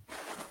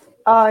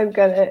 I'm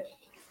going to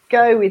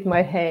go with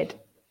my head,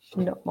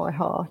 not my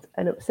heart,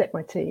 and upset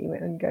my team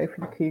and go for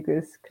the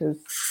Cougars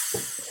because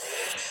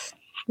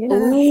You know.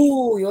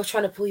 Oh, you're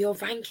trying to pull your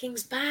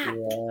rankings back.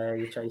 Yeah,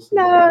 you're chasing.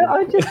 No,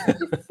 I just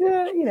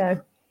you know,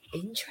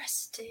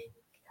 Interesting.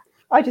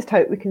 I just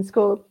hope we can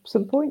score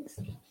some points.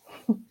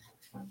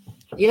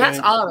 Yeah, that's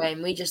our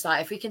aim. We just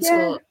like if we can Yeah.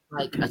 score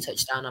like a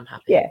touchdown, I'm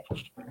happy. Yeah.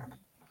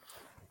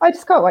 I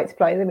just can't wait to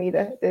play them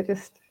either. They're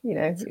just, you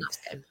know, It's a nice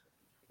game.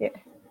 yeah.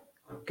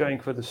 Going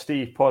for the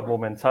Steve Podmore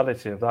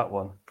mentality of that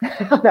one.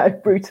 I know,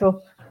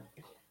 brutal.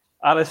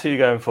 Alice, who are you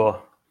going for?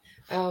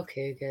 Oh,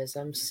 Cougars.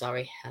 I'm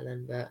sorry,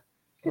 Helen, but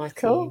my It's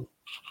cool.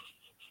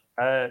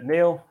 team.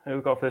 Neil, who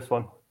we got for this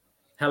one?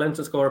 Helen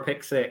to score a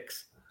pick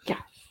 6. Yeah.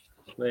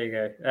 There you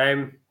go.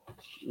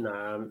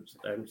 No,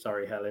 I'm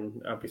sorry,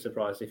 Helen. I'd be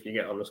surprised if you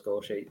get on the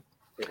score sheet.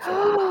 If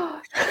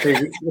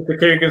the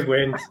Cougars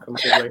win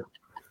comfortably.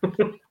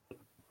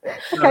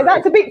 Okay,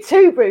 that's a bit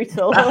too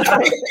brutal.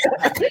 I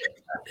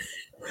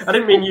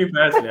didn't mean you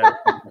personally.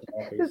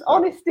 There's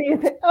honesty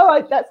in it.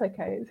 Oh, that's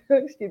okay.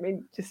 You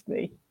mean just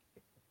me?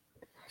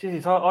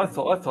 Jeez, I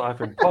thought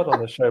having Pod on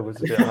the show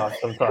was a bit hard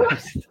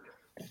sometimes.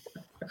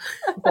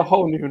 It's a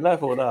whole new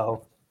level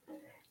now.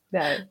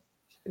 No,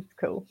 it's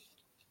cool.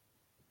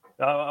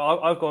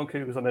 I've gone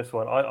Cougars on this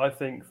one. I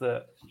think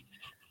that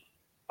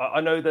I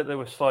know that they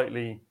were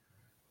slightly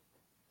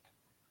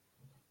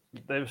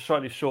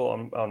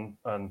short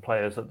on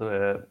players that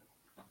were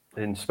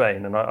in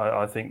Spain, and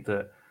I think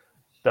that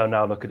they'll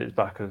now look at it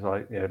back as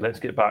like, you know, let's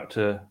get back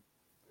to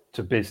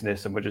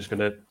business, and we're just going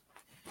to.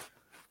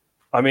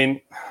 I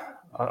mean,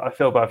 I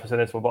feel bad for saying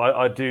this one, but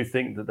I do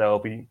think that they'll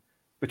be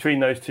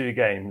between those two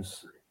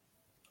games.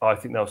 I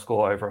think they'll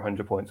score over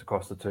 100 points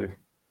across the two.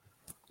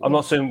 I'm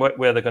not saying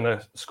where they're going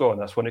to score on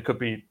this one. It could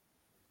be,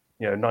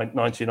 you know,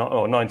 99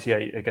 or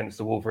 98 against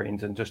the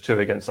Wolverines and just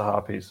 2 against the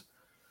Harpies.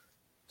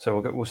 So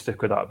we'll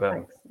stick with that bit.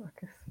 Thanks,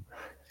 Marcus.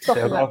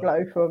 Soften that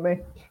blow for me.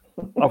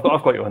 I've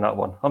got you on that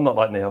one. I'm not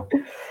like Neil.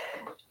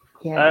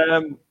 Yeah.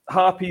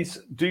 Harpies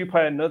do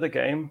play another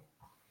game,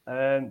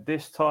 and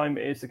this time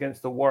it's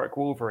against the Warwick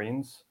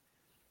Wolverines.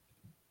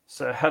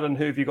 So Helen,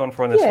 who have you gone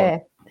for on this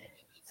one?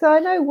 So I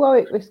know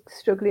Warwick was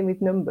struggling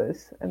with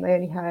numbers, and they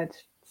only had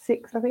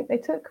 6, I think they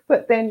took.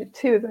 But then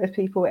 2 of those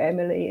people were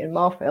Emily and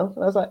Marfil,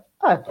 and I was like,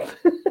 oh,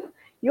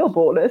 you're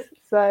ballers.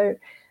 So I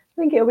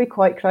think it'll be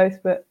quite close,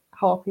 but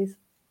Harpies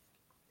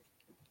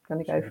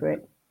going to go for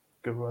it.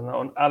 Good one. That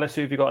one. Alice,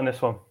 who have you got on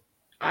this one?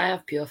 I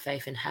have pure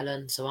faith in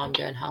Helen, so I'm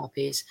going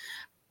Harpies.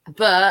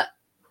 But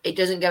it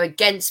doesn't go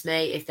against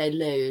me if they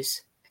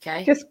lose.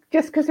 Okay. Just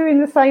because we're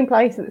in the same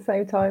place at the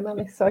same time,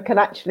 Alice, so I can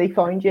actually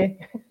find you.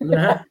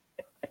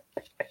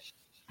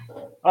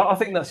 I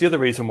think that's the other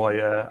reason why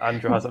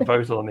Andrew hasn't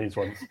voted on these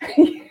ones.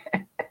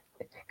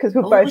 Because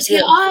we're both. Was he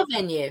at our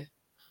venue?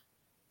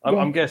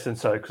 I'm guessing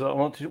so. Because I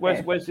want to.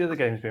 Where's the other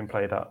games being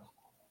played at?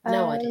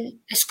 No idea.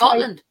 It's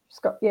Scotland.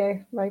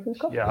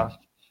 Ravenscourt. Yeah.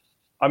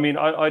 I mean,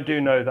 I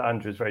do know that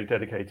Andrew is very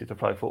dedicated to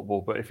play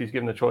football, but if he's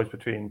given the choice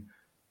between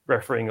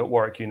refereeing at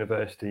Warwick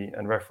University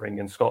and refereeing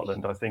in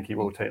Scotland, I think he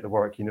will take the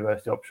Warwick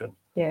University option.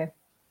 Yeah.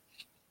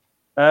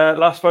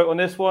 Last vote on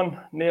this one.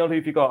 Neil, who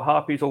have you got?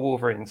 Harpies or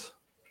Wolverines?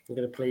 I'm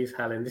going to please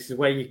Helen. This is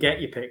where you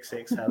get your pick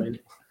 6, Helen.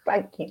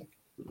 Thank you.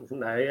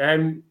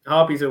 No,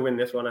 Harpies will win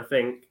this one, I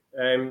think.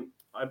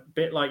 A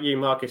bit like you,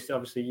 Marcus,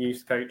 obviously you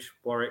used to coach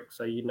Warwick,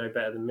 so you know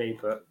better than me,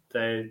 but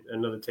they're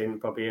another team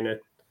probably in a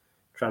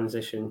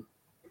transition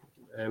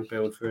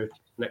build for the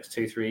next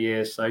 2-3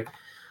 years. So,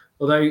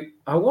 although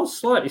I was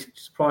slightly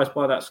surprised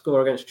by that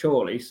score against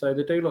Chorley, so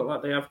they do look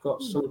like they have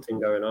got something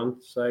going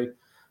on. So,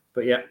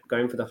 but yeah,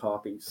 going for the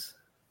Harpies.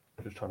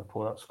 Just trying to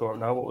pull that score up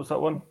now. What was that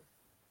one?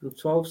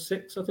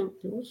 12-6, I think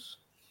it was.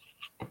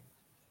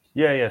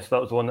 Yeah, so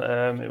that was the one.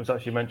 It was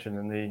actually mentioned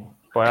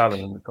by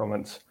Alan in the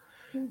comments.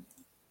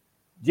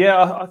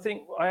 Yeah, I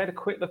think I had a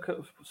quick look at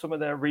some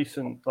of their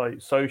recent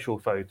social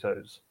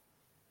photos,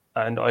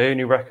 and I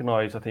only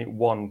recognised I think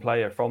one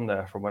player from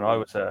there from when I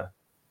was there.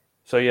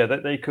 So yeah,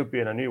 they could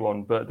be in a new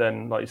one. But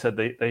then, like you said,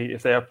 they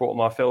if they have brought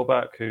Marfil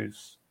back,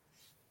 who's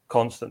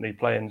constantly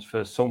playing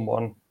for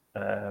someone,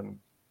 and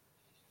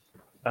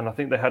I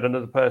think they had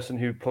another person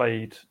who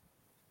played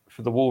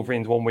for the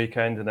Wolverines one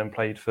weekend and then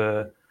played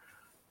for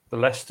the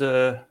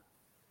Leicester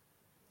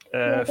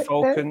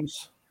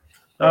Falcons.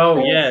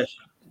 Oh yeah.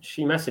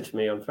 She messaged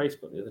me on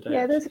Facebook the other day.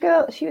 Yeah, there's a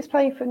girl. She was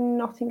playing for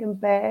Nottingham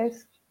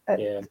Bears.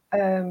 Wherever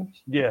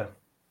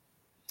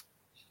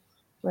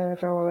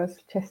I was,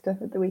 Chester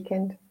at the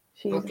weekend.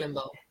 Brooklyn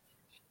Bowl.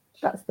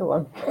 That's the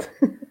one.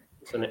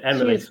 It's an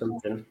Emily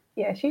something.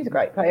 Yeah, she's a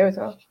great player as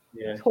well.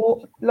 Yeah, a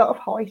lot of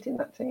height in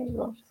that team as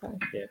well. So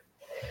yeah.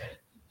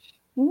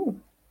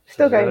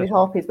 Still going with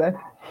Harpies though.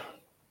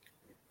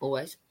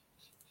 Always.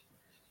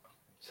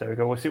 So we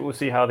go. We'll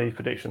see how these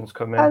predictions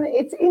come in. And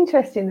it's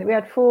interesting that we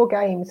had 4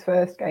 games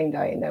first game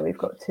day, and now we've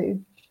got 2.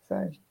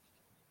 So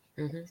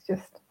it's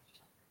just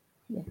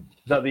Is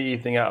that the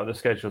evening out of the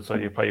schedule? So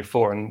you play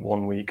 4 in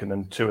 1 week and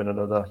then 2 in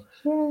another,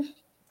 and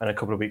a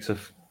couple of weeks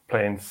of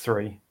playing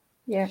 3.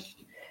 Yeah.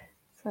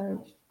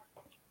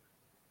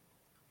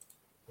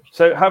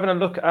 So having a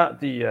look at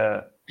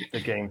the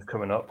games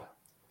coming up.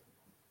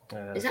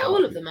 Is that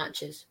all of the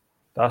matches?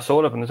 That's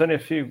all of them. There's only a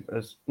few.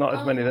 There's not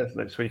as many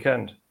this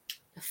weekend.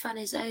 The fun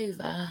is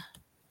over.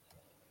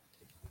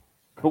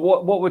 But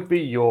what would be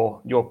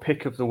your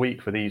pick of the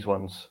week for these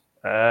ones?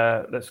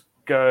 Let's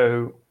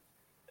go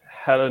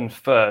Helen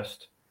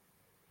first.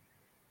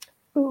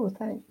 Oh,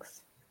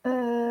 thanks.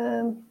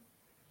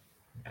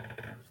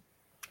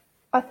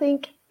 I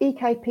think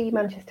EKP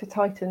Manchester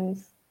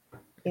Titans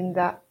in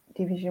that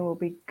division will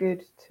be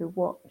good to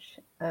watch.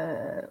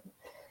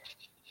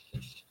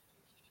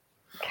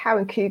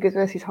 Cowan Cougars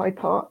versus Hyde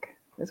Park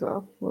as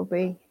well will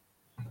be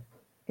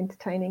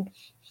entertaining.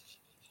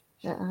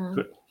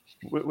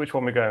 Which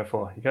one are we going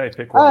for? You can only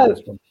pick one.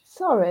 This one.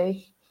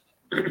 Sorry.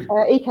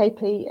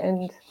 EKP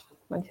and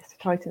Manchester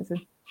Titans.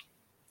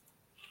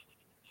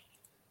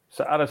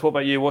 So, Alice, what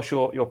about you? What's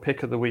your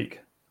pick of the week?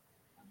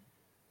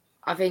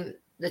 I think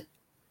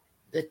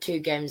the two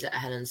games that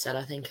Helen said,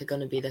 I think, are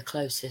going to be the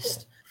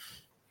closest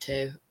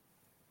to,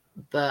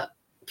 but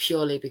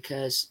purely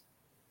because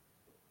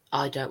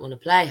I don't want to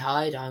play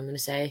Hyde, I'm going to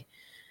say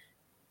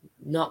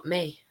not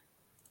me.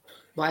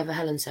 Whatever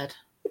Helen said.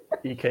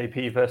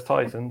 EKP versus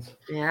Titans.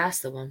 Yeah,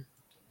 that's the one.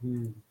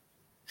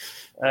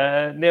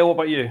 Neil, what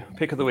about you?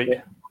 Pick of the week.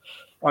 Yeah.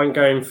 I'm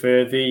going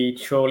for the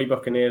Chorley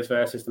Buccaneers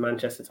versus the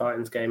Manchester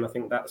Titans game. I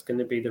think that's going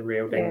to be the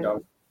real ding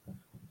dong.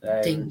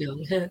 Ding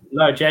dong.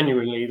 No,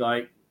 genuinely,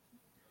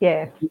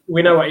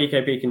 we know what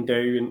EKP can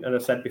do, and I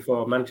said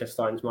before, Manchester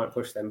Titans might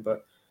push them,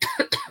 but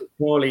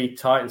Chorley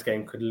Titans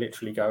game could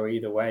literally go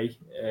either way,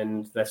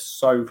 and they're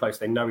so close.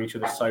 They know each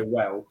other so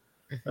well,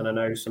 and I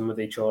know some of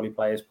the Chorley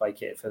players play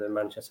kit for the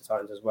Manchester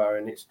Titans as well,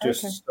 and it's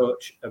just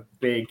such a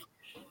big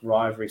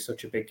rivalry,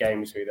 such a big game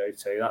between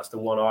those two. That's the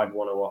one I'd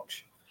want to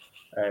watch.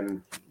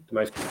 The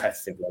most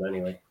competitive one,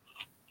 anyway.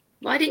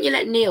 Why didn't you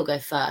let Neil go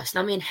first?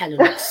 Now me and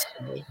Helen are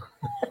silly.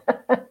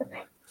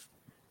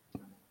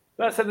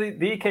 That's the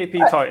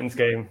EKP Titans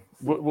game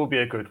will be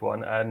a good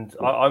one, and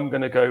I'm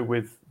going to go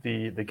with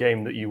the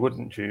game that you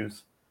wouldn't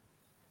choose,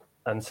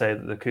 and say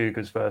that the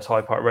Cougars versus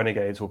Hyde Park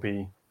Renegades will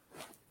be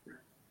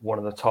one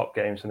of the top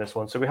games in this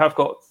one. So we have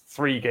got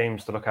 3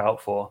 games to look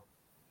out for.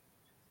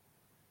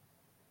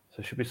 So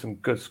there should be some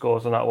good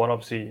scores on that one.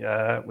 Obviously,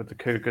 with the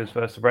Cougars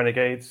versus the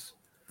Renegades,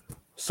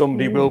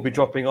 somebody will be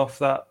dropping off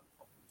that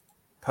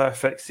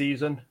perfect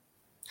season.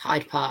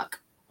 Hyde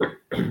Park.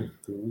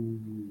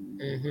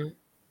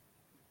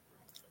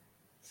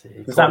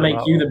 Does that make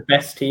you the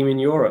best team in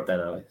Europe then,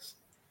 Alice?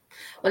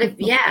 Well,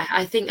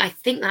 I think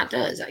that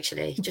does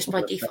actually. Just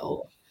by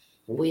default,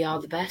 we are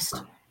the best.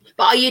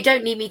 But you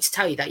don't need me to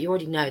tell you that. You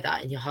already know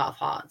that in your heart of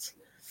hearts.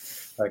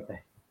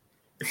 Okay.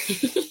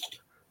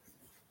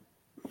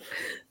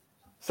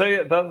 So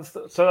yeah, that's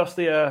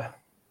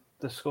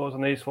the scores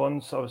on these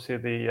ones. Obviously,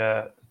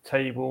 the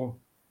table,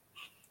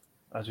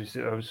 as we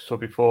saw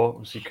before,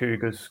 obviously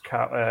Cougars,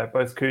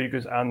 both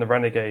Cougars and the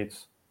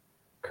Renegades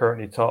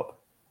currently top.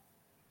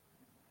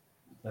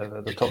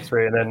 The top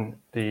 3, and then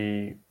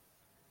the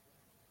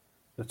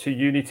 2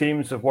 uni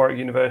teams of Warwick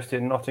University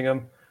and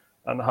Nottingham,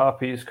 and the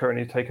Harpies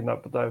currently taking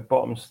up the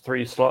bottom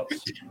 3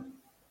 slots.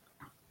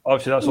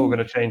 Obviously, that's all going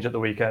to change at the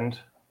weekend.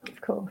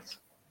 Of course.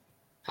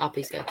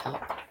 Harpies go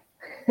top.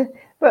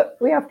 But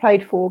we have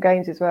played 4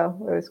 games as well,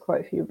 whereas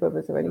quite a few of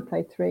others have only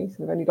played 3, so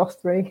they've only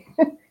lost 3.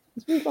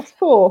 We've lost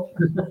 4.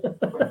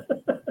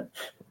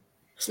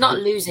 It's not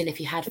losing if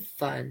you had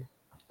fun.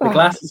 The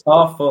glass is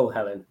half full,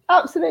 Helen.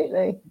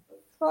 Absolutely.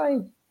 It's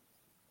fine.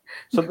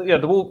 So,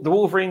 the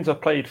Wolverines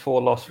have played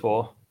 4, lost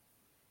 4.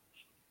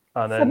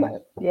 And then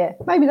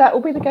maybe that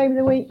will be the game of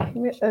the week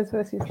as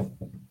versus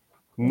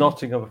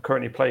Nottingham have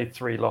currently played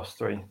 3, lost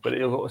 3. But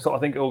I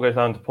think it all goes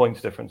down to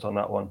points difference on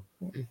that one.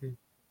 Mm-hmm.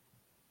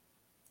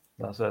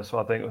 That's it. So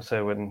I think we'll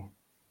say when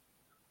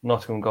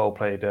Nottingham Gold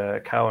played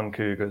Cowan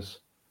Cougars.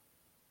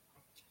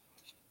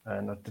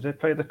 And did they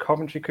play the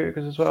Coventry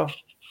Cougars as well?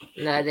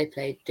 No,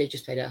 they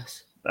just played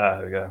us.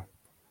 There we go.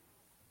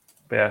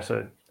 But yeah,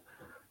 so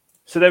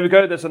there we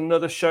go. There's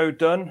another show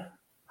done.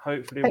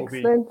 Hopefully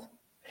Excellent.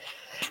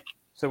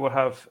 So we'll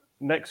have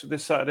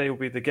this Saturday will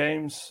be the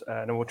games,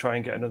 and then we'll try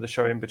and get another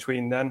show in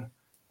between then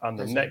and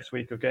the next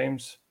week of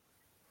games.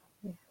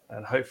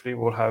 And hopefully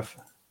we'll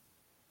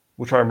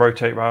try and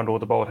rotate around all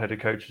the bald-headed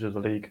coaches of the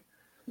league.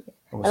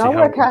 And I'll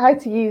work out how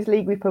to use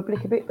League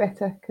Republic a bit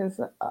better, because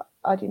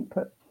I didn't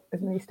put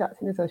as many stats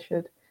in as I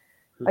should.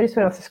 I just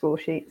went off the score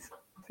sheets.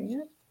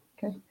 So,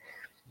 okay.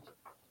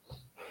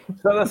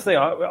 So that's the thing.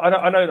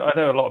 I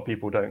know a lot of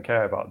people don't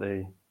care about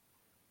the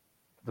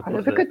I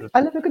love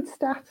a good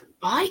stat.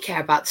 I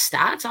care about the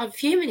stats. I'm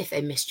fuming if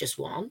they miss just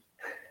one.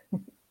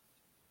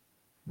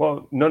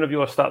 Well, none of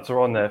your stats are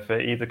on there for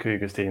either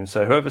Cougars team.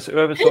 So whoever's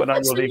sorting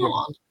out your league.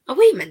 Are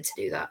we meant to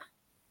do that?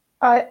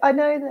 I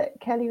know that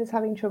Kelly was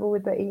having trouble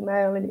with the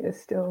email and it was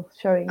still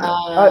showing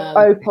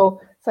Opal.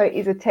 So it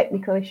is a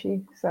technical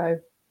issue. So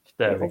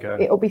there we go.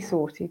 It'll be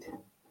sorted.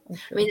 Sure.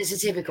 I mean, it's a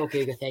typical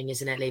Cougar thing,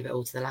 isn't it? Leave it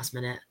all to the last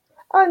minute.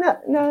 Oh,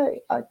 no.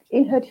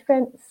 In her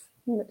defence,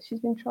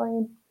 she's been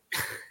trying.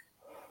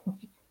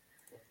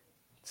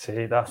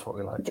 See, that's what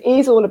we like. It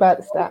is all about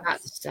the stats.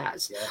 About the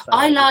stats. Yeah,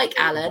 I like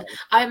Alan.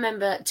 I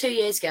remember 2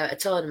 years ago at a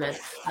tournament,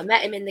 I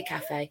met him in the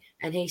cafe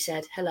and he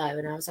said hello.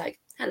 And I was like,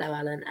 hello,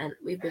 Alan. And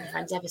we've been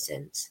friends ever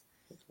since.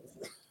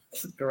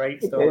 It's a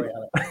great story,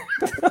 Alan.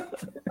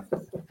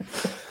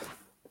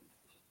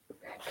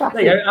 Classic.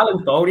 There you go,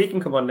 Alan's bold. He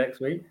can come on next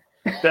week.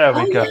 There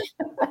we go. Yeah.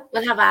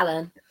 We'll have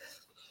Alan.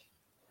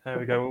 There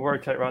we go. We'll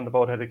rotate around the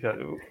bald-headed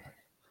coach.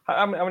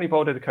 How many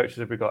bald-headed coaches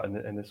have we got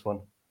in this one?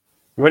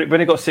 We've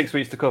only got 6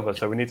 weeks to cover,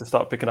 so we need to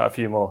start picking out a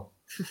few more.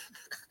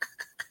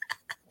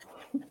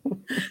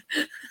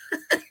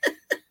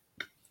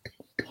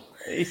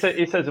 He says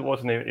it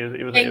wasn't.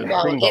 It was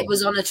It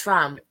was on a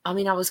tram. I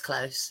mean, I was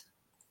close.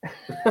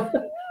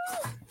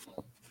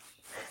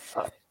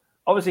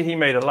 Obviously, he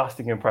made a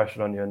lasting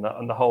impression on you,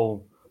 and the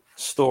whole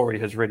story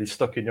has really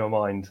stuck in your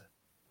mind.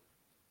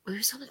 We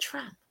was on a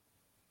tram.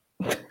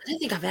 I don't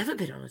think I've ever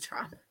been on a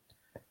tram.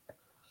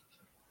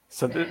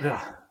 So Oh,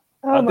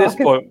 at this Marcus,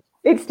 point,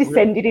 it's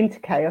descended into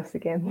chaos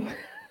again.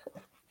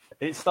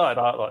 it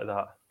started out like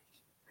that.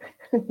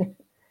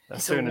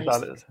 As soon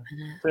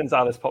as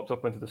Alice popped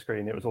up into the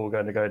screen, it was all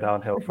going to go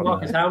downhill from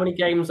Marcus, there. how many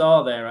games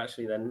are there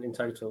actually then in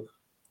total?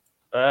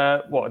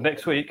 What,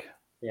 next week?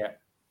 Yeah.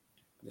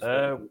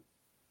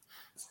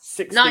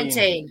 16.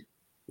 19.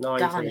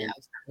 19. Darn it, I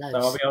was that So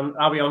close.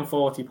 I'll be on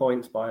 40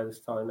 points by this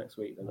time next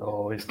week. Then.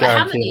 Oh, it's But how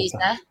guaranteed. many is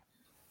there?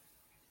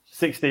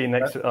 16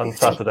 on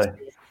Saturday.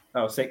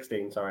 Oh,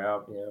 16. Sorry.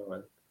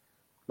 Well,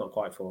 not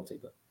quite 40,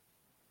 but.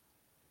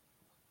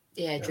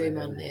 Yeah, Dream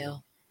on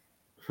Neil.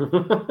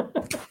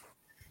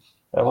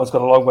 Everyone's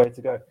got a long way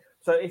to go.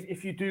 So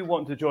if you do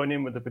want to join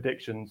in with the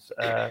predictions,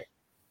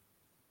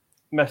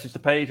 message the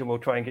page and we'll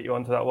try and get you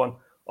onto that one.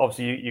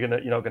 Obviously, you're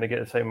not going to get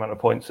the same amount of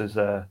points as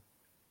from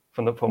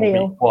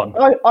Neil. week one.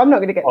 I'm not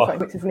going to get the same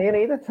points as Neil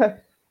either, so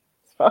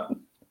it's fine.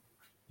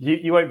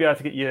 You won't be able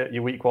to get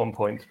your week one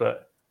points,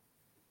 but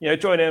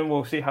join in.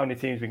 We'll see how many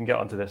teams we can get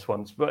onto this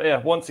one. But yeah,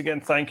 once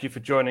again, thank you for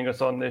joining us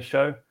on this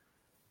show,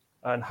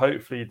 and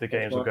hopefully the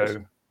games will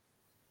go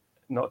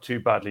not too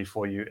badly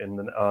for you in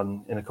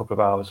a couple of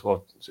hours.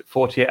 Well, is it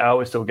 48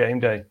 hours till game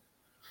day?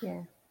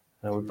 Yeah.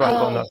 And we're back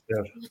on that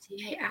field.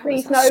 48 hours.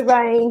 Please no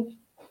rain.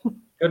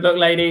 Good luck,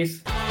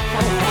 ladies.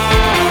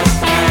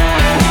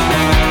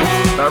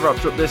 That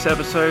wraps up this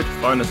episode.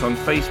 Find us on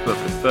Facebook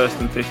at First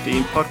and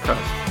 15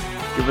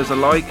 Podcast. Give us a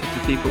like to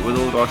keep up with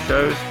all of our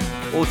shows.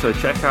 Also,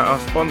 check out our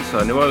sponsor,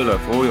 Nuola,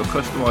 for all your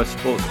customized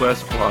sportswear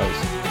supplies.